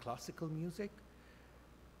Indian classical music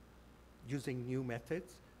using new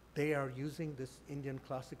methods. They are using this Indian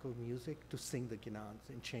classical music to sing the Ginans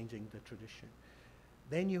and changing the tradition.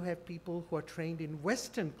 Then you have people who are trained in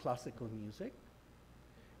Western classical music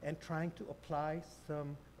and trying to apply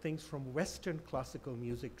some things from Western classical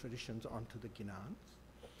music traditions onto the Ginans.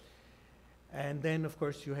 And then, of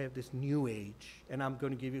course, you have this New Age, and I'm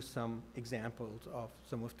going to give you some examples of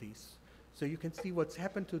some of these. So you can see what's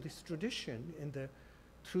happened to this tradition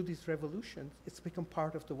through these revolutions. It's become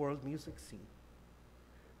part of the world music scene.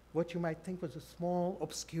 What you might think was a small,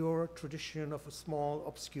 obscure tradition of a small,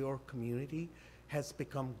 obscure community has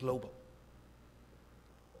become global.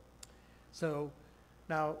 So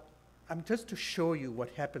now, just to show you what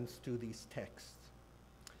happens to these texts.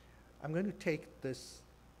 I'm going to take this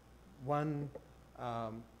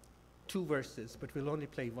two verses, but we'll only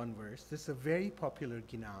play one verse. This is a very popular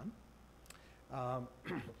Ginan,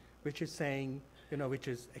 which is saying, which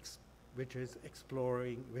is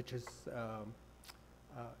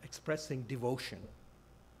expressing devotion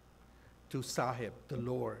to Sahib, the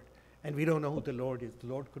Lord. And we don't know who the Lord is. The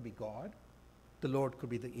Lord could be God. The Lord could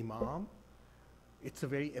be the Imam. It's a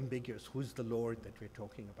very ambiguous, who's the Lord that we're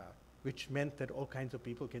talking about, which meant that all kinds of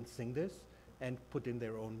people can sing this and put in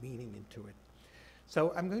their own meaning into it.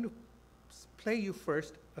 So I'm going to play you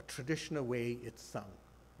first a traditional way it's sung,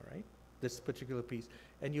 all right? This particular piece.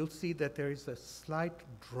 And you'll see that there is a slight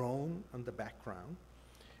drone on the background.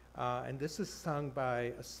 And this is sung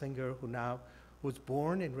by a singer who was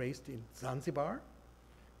born and raised in Zanzibar,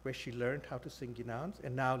 where she learned how to sing Ginans,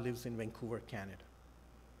 and now lives in Vancouver, Canada.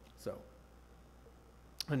 So,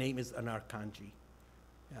 her name is Anar Kanji.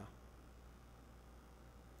 Yeah.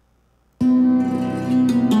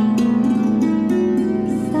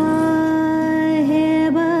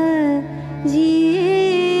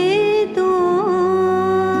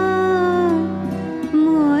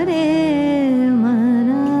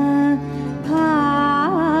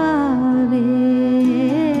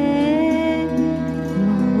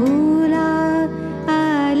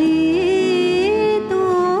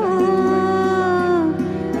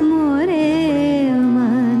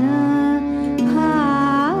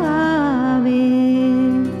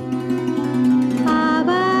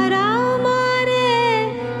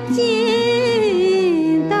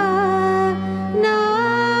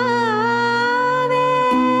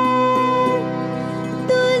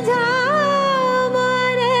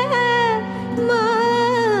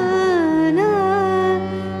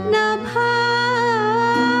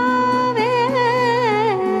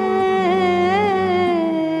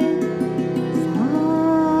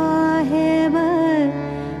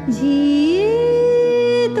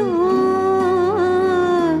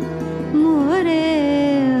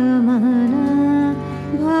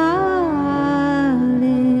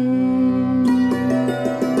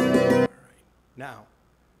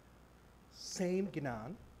 Ginan,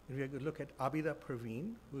 and we're going to look at Abida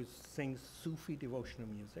Perveen, who sings Sufi devotional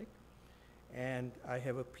music. And I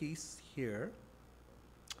have a piece here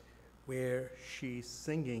where she's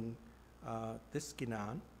singing this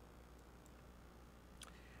Ginan.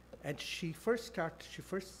 And she first starts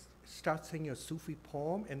singing a Sufi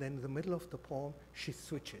poem, and then in the middle of the poem, she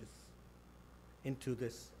switches into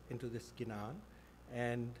this Ginan.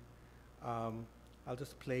 And I'll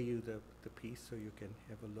just play you the piece so you can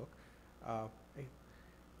have a look.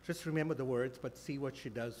 Just remember the words, but see what she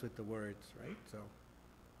does with the words, right? So.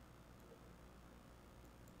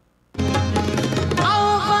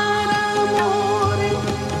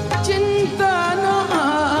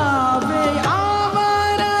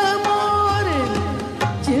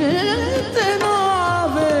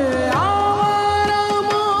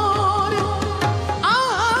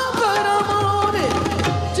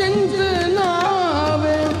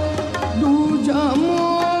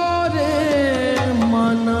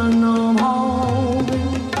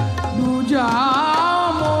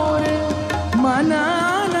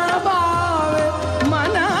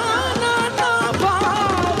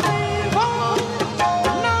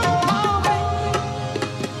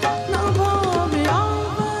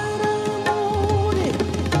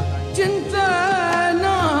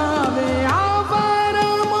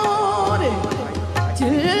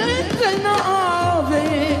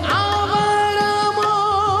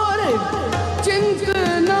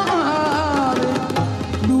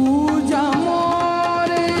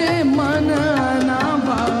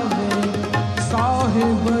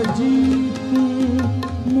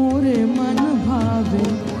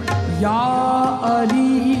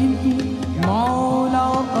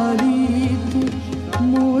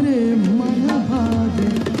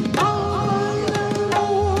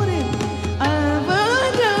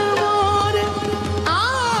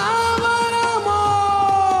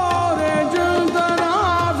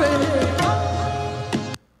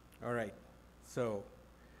 So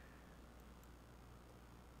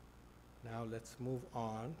now let's move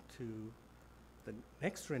on to the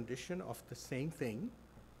next rendition of the same thing,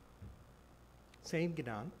 same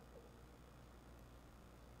Ginan,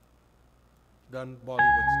 done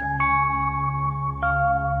Bollywood style.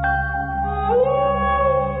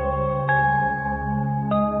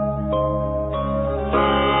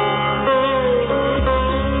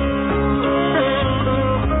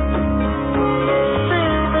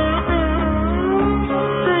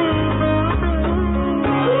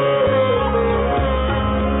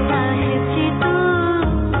 Sahib जी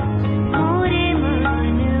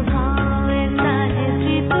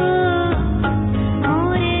तू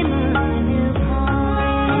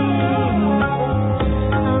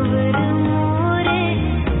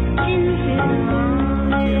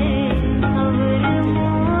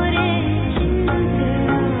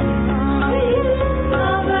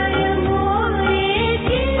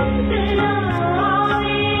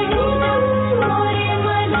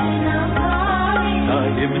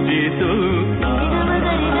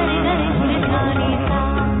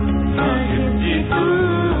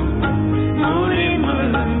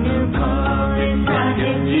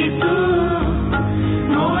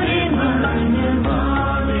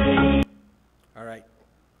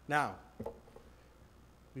Now,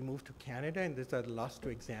 we move to Canada, and these are the last two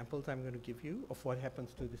examples I'm going to give you of what happens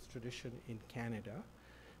to this tradition in Canada.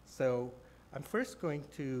 So I'm first going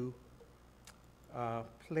to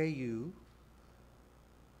play you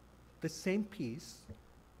the same piece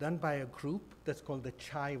done by a group that's called the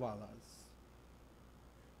Chaiwalas.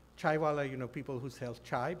 Chaiwala, you know, people who sell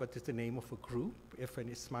chai, but it's the name of a group, if an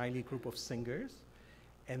Ismaili group of singers.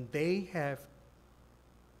 And they have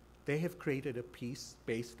created a piece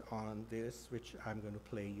based on this, which I'm going to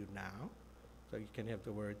play you now. So you can have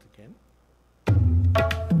the words again.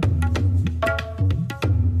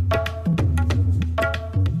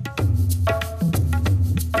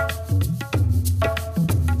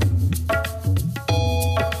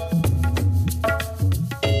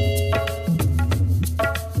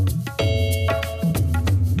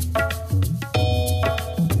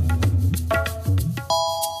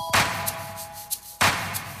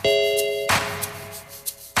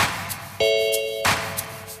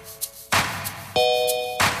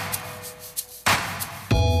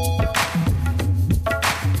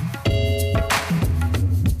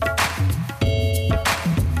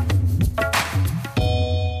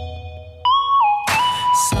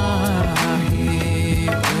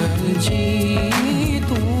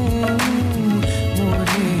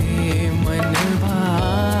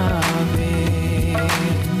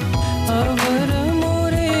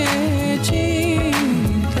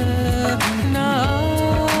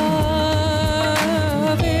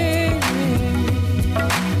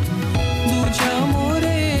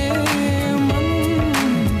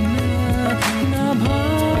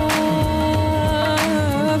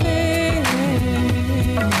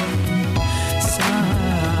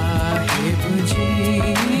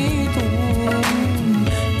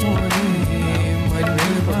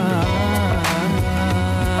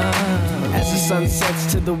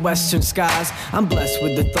 The western skies, I'm blessed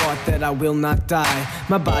with the thought that I will not die.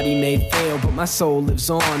 My body may fail, but my soul lives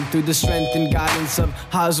on through the strength and guidance of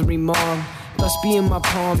Hazari Mom. Thus be in my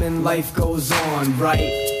palm and life goes on, right?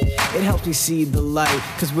 It helps me see the light,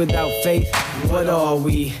 cause without faith, what are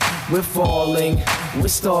we? We're falling, we're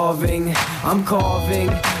starving. I'm carving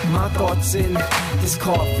my thoughts in this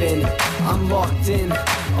coffin. I'm locked in,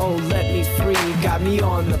 oh let me free. Got me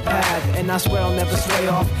on the path, and I swear I'll never stray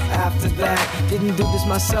off after that. Didn't do this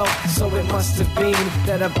myself, so it must have been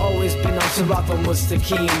that I've always been on Sirat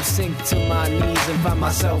al-Mustaqim. Sink to my knees and find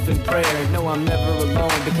myself in prayer. No, I'm never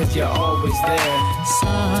alone because you're always there.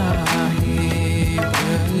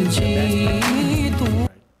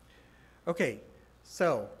 Okay,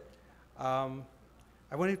 so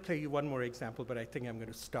I want to play you one more example, but I think I'm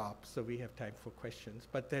going to stop so we have time for questions.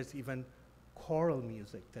 But there's even choral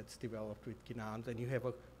music that's developed with Ginans, and you have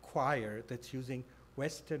a choir that's using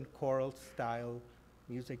Western choral style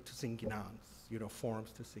music to sing Ginans, you know,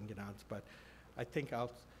 forms to sing Ginans. But I think I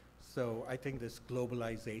think this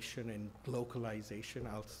globalization and localization,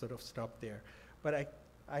 I'll sort of stop there. But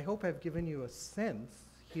I hope I've given you a sense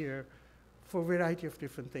here for a variety of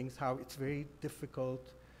different things, how it's very difficult.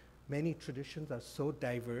 Many traditions are so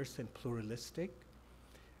diverse and pluralistic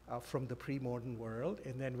from the pre-modern world,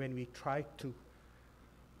 and then when we try to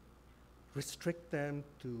restrict them,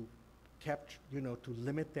 to capture, you know, to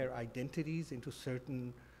limit their identities into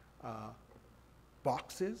certain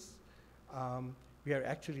boxes, we are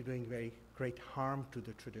actually doing very great harm to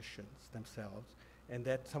the traditions themselves, and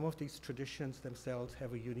that some of these traditions themselves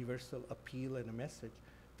have a universal appeal and a message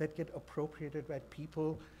that get appropriated by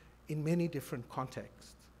people in many different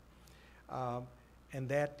contexts. And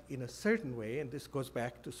that in a certain way, and this goes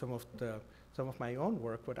back to some of my own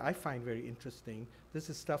work, what I find very interesting, this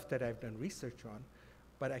is stuff that I've done research on,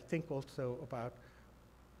 but I think also about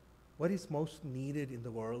what is most needed in the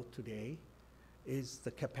world today is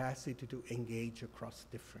the capacity to engage across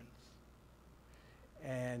difference.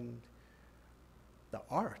 And the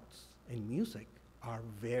arts and music are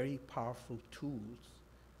very powerful tools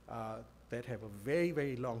that have a very,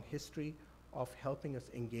 very long history of helping us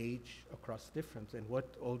engage across difference. And what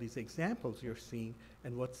all these examples you're seeing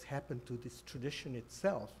and what's happened to this tradition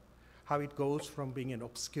itself, how it goes from being an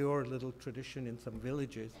obscure little tradition in some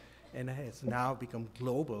villages and has now become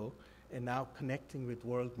global and now connecting with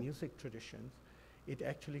world music traditions, it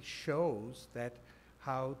actually shows that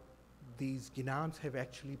how these Ginans have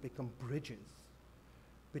actually become bridges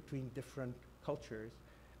between different cultures.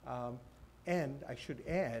 And I should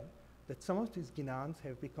add that some of these Ginans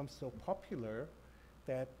have become so popular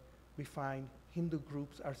that we find Hindu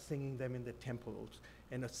groups are singing them in the temples,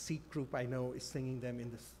 and a Sikh group I know is singing them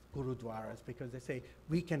in the gurudwaras because they say,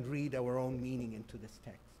 we can read our own meaning into this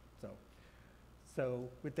text. So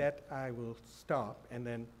with that, I will stop and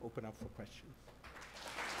then open up for questions.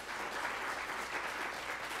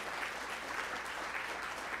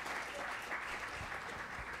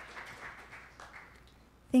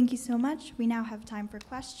 Thank you so much. We now have time for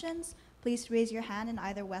questions. Please raise your hand and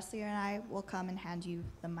either Wesley or I will come and hand you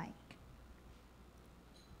the mic.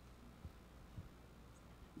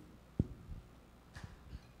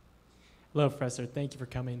 Hello, Professor. Thank you for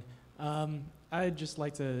coming. I'd just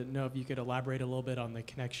like to know if you could elaborate a little bit on the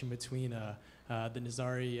connection between the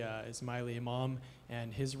Nizari Ismaili Imam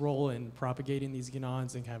and his role in propagating these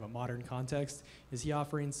Ginans in kind of a modern context. Is he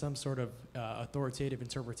offering some sort of authoritative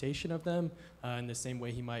interpretation of them in the same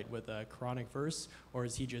way he might with a Quranic verse, or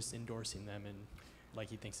is he just endorsing them and like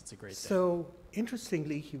he thinks it's a great thing? So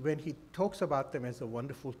interestingly, when he talks about them as a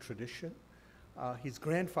wonderful tradition, his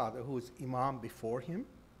grandfather, who was Imam before him,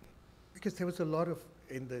 because there was a lot of,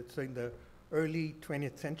 in the early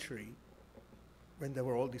 20th century, when there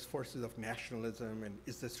were all these forces of nationalism, and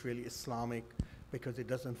is this really Islamic because it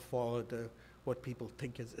doesn't follow what people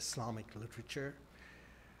think is Islamic literature.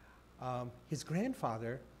 His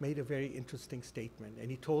grandfather made a very interesting statement,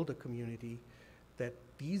 and he told the community that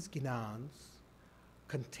these Ginans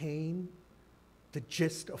contain the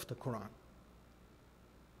gist of the Quran.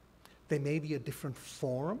 They may be a different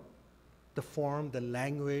form, the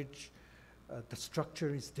language, the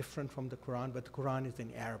structure is different from the Quran, but the Quran is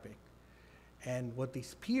in Arabic. And what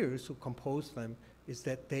these peers who compose them is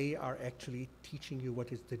that they are actually teaching you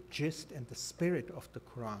what is the gist and the spirit of the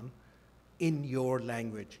Quran in your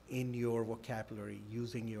language, in your vocabulary,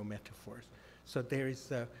 using your metaphors. So there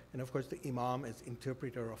is, and of course the Imam is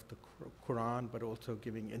interpreter of the Quran, but also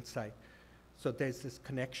giving insight. So there's this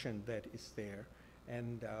connection that is there.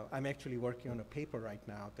 And I'm actually working on a paper right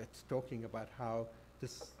now that's talking about how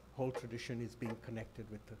this whole tradition is being connected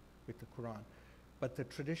with the Quran. But the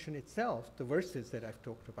tradition itself, the verses that I've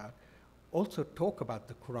talked about, also talk about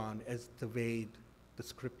the Quran as the Ved, the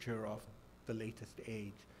scripture of the latest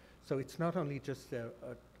age. So it's not only just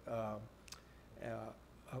a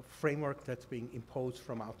framework that's being imposed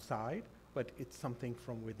from outside, but it's something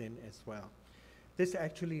from within as well. This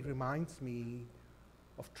actually reminds me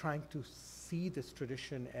of trying to see this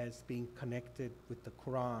tradition as being connected with the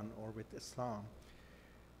Quran or with Islam.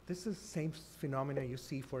 This is the same phenomena you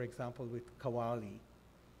see, for example, with Qawwali.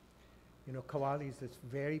 You know, Qawwali is this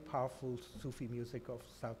very powerful Sufi music of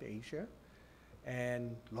South Asia,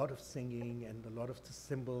 and a lot of singing and a lot of the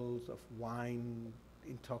symbols of wine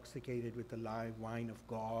intoxicated with the live wine of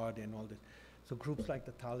God and all this. So groups like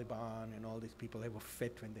the Taliban and all these people have a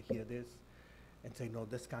fit when they hear this and say, no,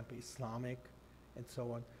 this can't be Islamic, and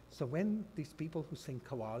so on. So when these people who sing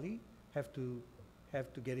Qawwali have to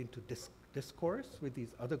get into discourse with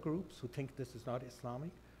these other groups who think this is not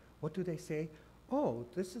Islamic, what do they say? Oh,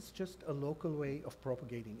 this is just a local way of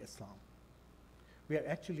propagating Islam. We are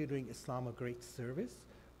actually doing Islam a great service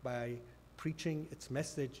by preaching its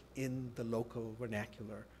message in the local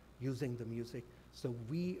vernacular, using the music. So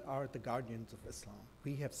we are the guardians of Islam.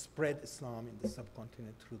 We have spread Islam in the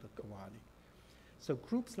subcontinent through the Qawwali. So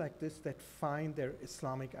groups like this that find their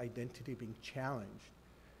Islamic identity being challenged,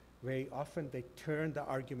 very often they turn the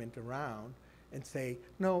argument around and say,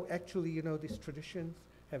 no, actually, you know, these traditions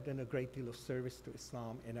have done a great deal of service to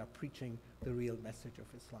Islam and are preaching the real message of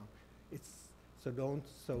Islam.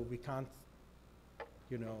 So we can't,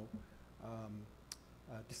 you know,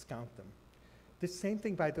 discount them. This same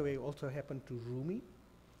thing, by the way, also happened to Rumi,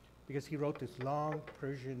 because he wrote this long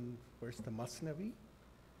Persian verse, the Masnavi,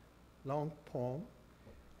 long poem,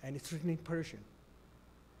 and it's written in Persian.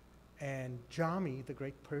 And Jami, the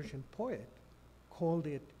great Persian poet, called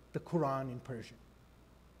it the Quran in Persian,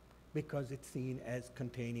 because it's seen as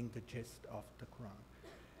containing the gist of the Quran.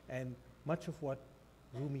 And much of what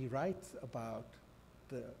Rumi writes about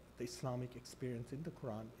the Islamic experience in the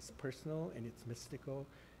Quran is personal and it's mystical,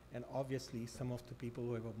 and obviously some of the people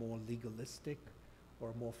who have a more legalistic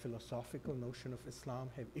or more philosophical notion of Islam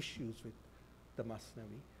have issues with the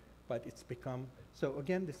Masnavi, but it's become, so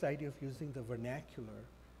again, this idea of using the vernacular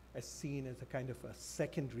as seen as a kind of a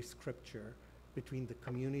secondary scripture between the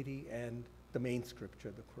community and the main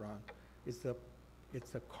scripture, the Quran,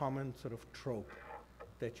 it's a common sort of trope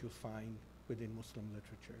that you find within Muslim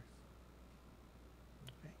literatures.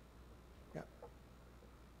 Okay. Yeah.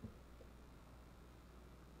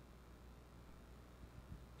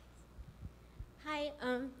 Hi,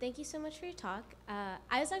 thank you so much for your talk.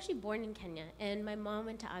 I was actually born in Kenya, and my mom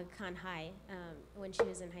went to Aga Khan High when she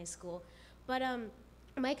was in high school. But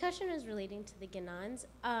my question was relating to the Ginans.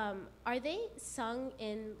 Are they sung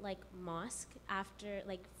in like mosque after,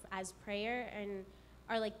 like as prayer, and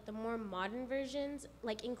are like the more modern versions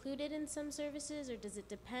like included in some services, or does it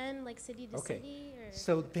depend, like city to city? Or?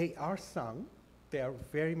 So they are sung. They are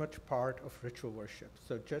very much part of ritual worship.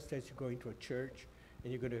 So just as you go into a church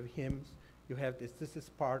and you go to hymns, you have this is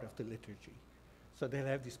part of the liturgy. So they'll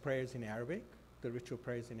have these prayers in Arabic, the ritual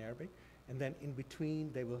prayers in Arabic, and then in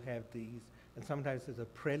between they will have these, and sometimes as a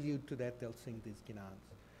prelude to that, they'll sing these Ginans.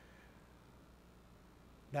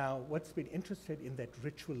 Now, what's been interested in that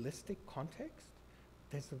ritualistic context,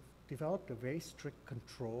 there's developed a very strict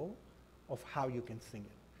control of how you can sing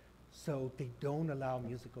it. So they don't allow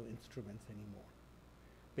musical instruments anymore,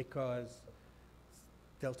 because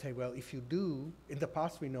they'll say, well, if you do, in the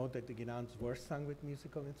past we know that the Ginans were sung with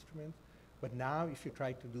musical instruments, but now if you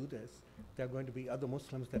try to do this, there are going to be other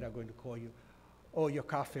Muslims that are going to call you, oh, you're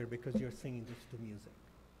kafir because you're singing this to music.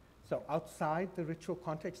 So outside the ritual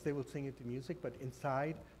context, they will sing it to music, but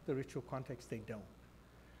inside the ritual context, they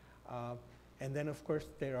don't. And then, of course,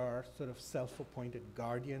 there are sort of self-appointed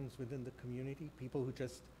guardians within the community, people who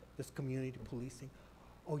just, this community policing,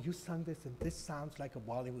 oh, you sung this, and this sounds like a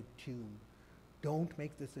Bollywood tune. Don't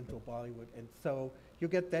make this into a Bollywood. And so you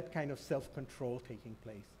get that kind of self-control taking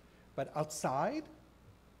place. But outside,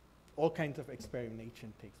 all kinds of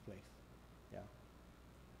experimentation takes place. Yeah.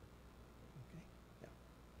 Okay.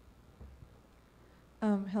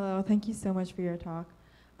 Yeah. Hello, thank you so much for your talk.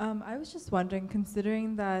 I was just wondering,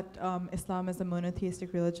 considering that Islam is a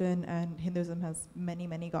monotheistic religion and Hinduism has many,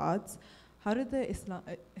 many gods, how did the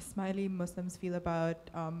Ismaili Muslims feel about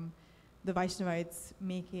the Vaishnavites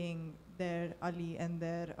making their Ali and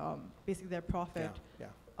their basically their prophet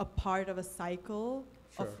a part of a cycle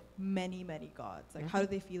of many, many gods? Like, how do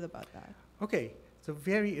they feel about that? Okay, it's a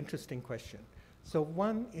very interesting question. So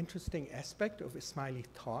one interesting aspect of Ismaili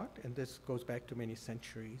thought, and this goes back to many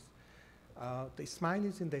centuries, the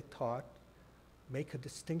Ismailis in their thought make a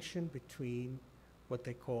distinction between what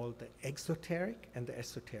they call the exoteric and the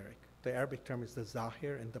esoteric. The Arabic term is the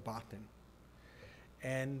zahir and the batin.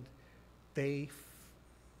 And they,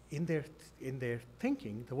 in their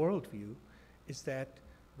thinking, the worldview, is that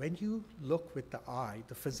when you look with the eye,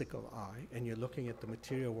 the physical eye, and you're looking at the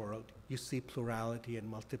material world, you see plurality and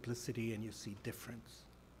multiplicity and you see difference.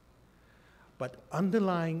 But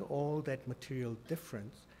underlying all that material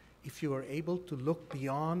difference, if you are able to look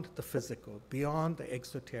beyond the physical, beyond the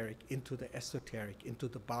exoteric, into the esoteric, into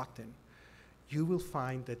the batin, you will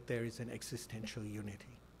find that there is an existential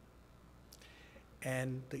unity.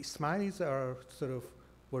 And the Ismailis are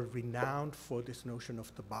were renowned for this notion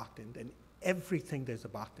of the batin. And everything there's a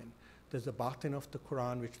batin. There's a batin of the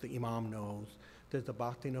Quran, which the Imam knows. There's a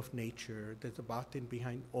batin of nature. There's a batin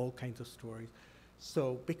behind all kinds of stories.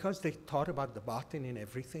 So because they thought about the batin in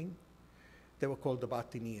everything, they were called the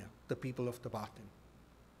batiniya, the people of the batin.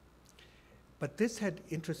 But this had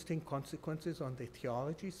interesting consequences on their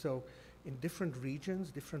theology. So in different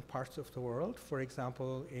regions, different parts of the world, for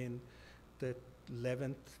example, in the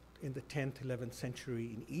 10th, 11th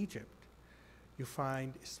century in Egypt, you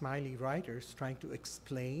find Ismaili writers trying to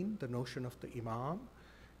explain the notion of the Imam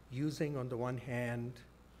using, on the one hand,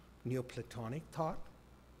 Neoplatonic thought,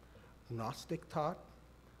 Gnostic thought,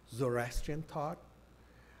 Zoroastrian thought,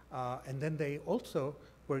 and then they also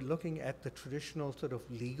were looking at the traditional sort of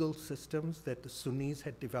legal systems that the Sunnis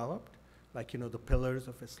had developed, like, the pillars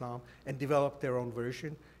of Islam, and developed their own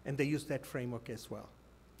version, and they used that framework as well.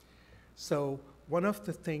 So one of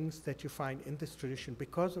the things that you find in this tradition,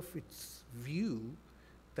 because of its view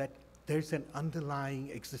that there's an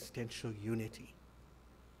underlying existential unity,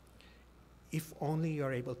 if only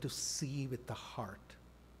you're able to see with the heart.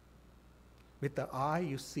 With the eye,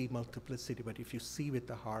 you see multiplicity, but if you see with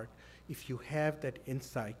the heart, if you have that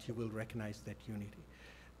insight, you will recognize that unity.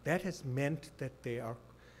 That has meant that they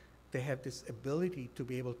have this ability to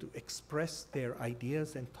be able to express their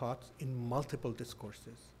ideas and thoughts in multiple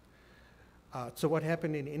discourses. So what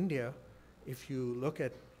happened in India, if you look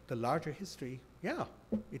at the larger history,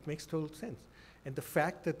 it makes total sense. And the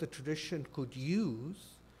fact that the tradition could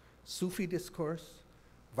use Sufi discourse,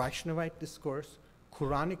 Vaishnavite discourse,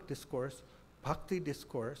 Quranic discourse, Bhakti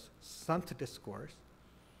discourse, Sant discourse,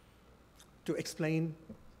 to explain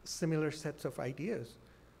similar sets of ideas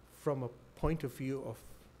from a point of view of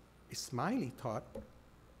Ismaili thought,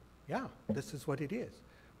 this is what it is.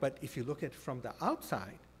 But if you look at it from the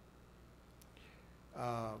outside,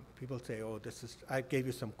 people say, oh, I gave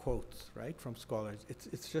you some quotes, right, from scholars.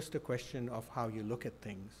 It's just a question of how you look at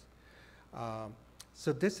things.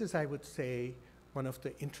 So this is, I would say, one of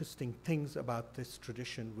the interesting things about this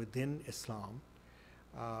tradition within Islam.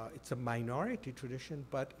 It's a minority tradition,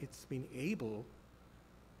 but it's been able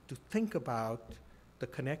to think about the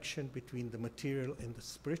connection between the material and the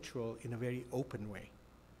spiritual in a very open way.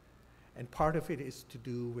 And part of it is to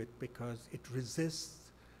do with, because it resists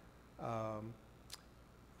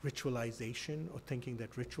ritualization or thinking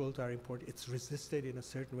that rituals are important. It's resisted in a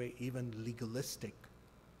certain way, even legalistic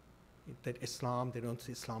That Islam, they don't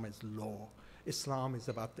see Islam as law. Islam is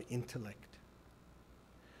about the intellect.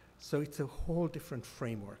 So it's a whole different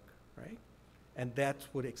framework, right? And that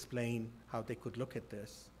would explain how they could look at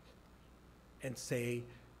this and say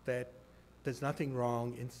that there's nothing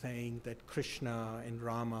wrong in saying that Krishna and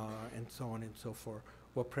Rama and so on and so forth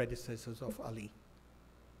were predecessors of Ali.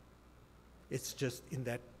 It's just in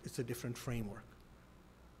that it's a different framework.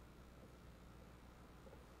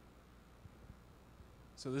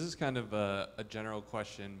 So this is kind of a general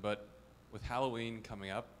question, but with Halloween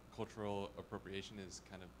coming up, cultural appropriation is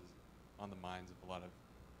kind of on the minds of a lot of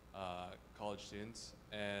college students.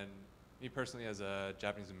 And me personally, as a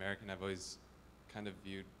Japanese American, I've always kind of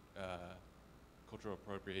viewed cultural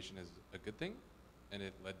appropriation as a good thing, and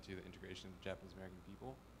it led to the integration of Japanese American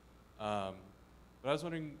people. But I was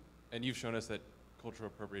wondering, and you've shown us that cultural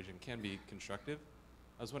appropriation can be constructive.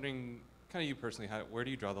 I was wondering, kind of you personally, where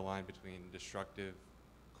do you draw the line between destructive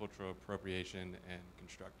cultural appropriation and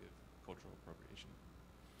constructive cultural appropriation?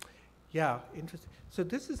 Yeah, interesting. So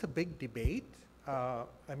this is a big debate, I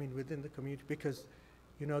mean, within the community, because,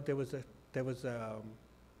 you know, there was a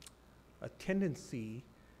tendency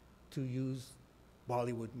to use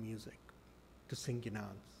Bollywood music to sing Ginans.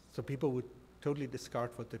 So people would totally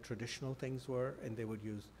discard what the traditional things were, and they would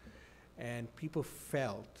use, and people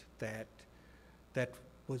felt that that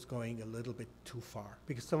was going a little bit too far,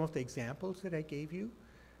 because some of the examples that I gave you,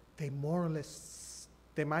 they more or less,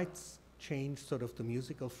 they might change sort of the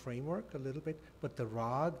musical framework a little bit, but the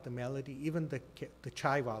rag, the melody, even the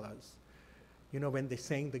chaiwalas, you know, when they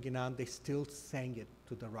sang the Ginan, they still sang it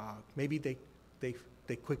to the rag. Maybe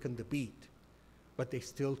they quickened the beat, but they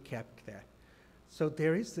still kept that. So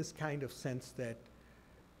there is this kind of sense that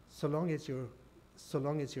so long as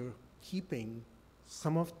you're keeping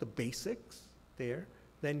some of the basics there,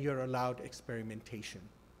 then you're allowed experimentation.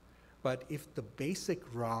 But if the basic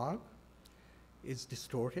rag is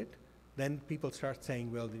distorted, then people start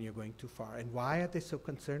saying, well, then you're going too far. And why are they so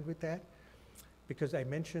concerned with that? Because I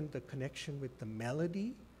mentioned the connection with the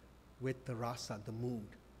melody, with the rasa, the mood.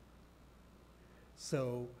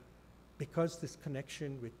 So because this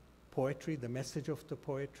connection with poetry, the message of the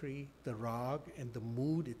poetry, the rag, and the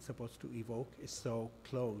mood it's supposed to evoke is so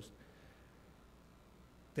close,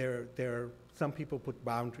 some people put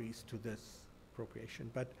boundaries to this appropriation.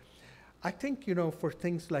 But I think, you know, for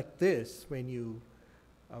things like this, when you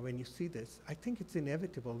see this, I think it's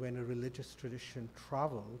inevitable when a religious tradition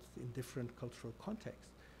travels in different cultural contexts,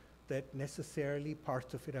 that necessarily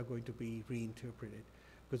parts of it are going to be reinterpreted,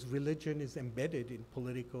 because religion is embedded in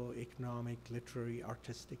political, economic, literary,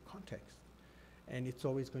 artistic context, and it's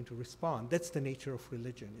always going to respond. That's the nature of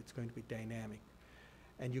religion. It's going to be dynamic.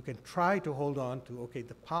 And you can try to hold on to, okay,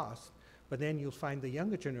 the past, but then you'll find the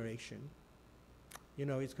younger generation, you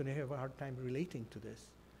know, is going to have a hard time relating to this.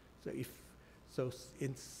 So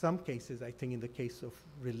in some cases, I think in the case of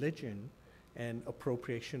religion and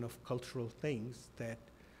appropriation of cultural things, that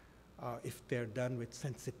if they're done with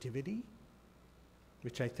sensitivity,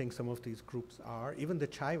 which I think some of these groups are, even the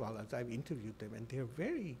chaiwalas, I've interviewed them, and they're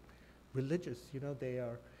very religious, you know, they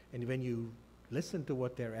are, and when you listen to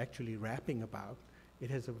what they're actually rapping about, it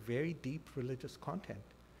has a very deep religious content,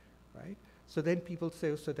 right? So then people say,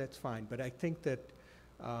 oh, so that's fine. But I think that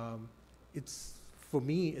for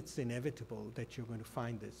me, it's inevitable that you're going to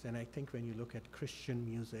find this. And I think when you look at Christian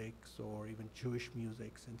musics or even Jewish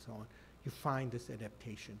musics and so on, you find this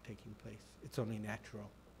adaptation taking place. It's only natural.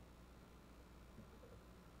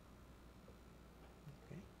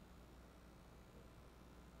 Okay.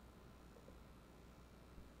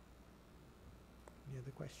 Any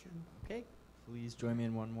other question? Okay, please join me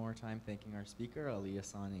in one more time thanking our speaker, Ali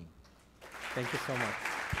Asani. Thank you so much.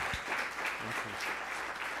 Thank you.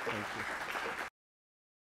 Thank you.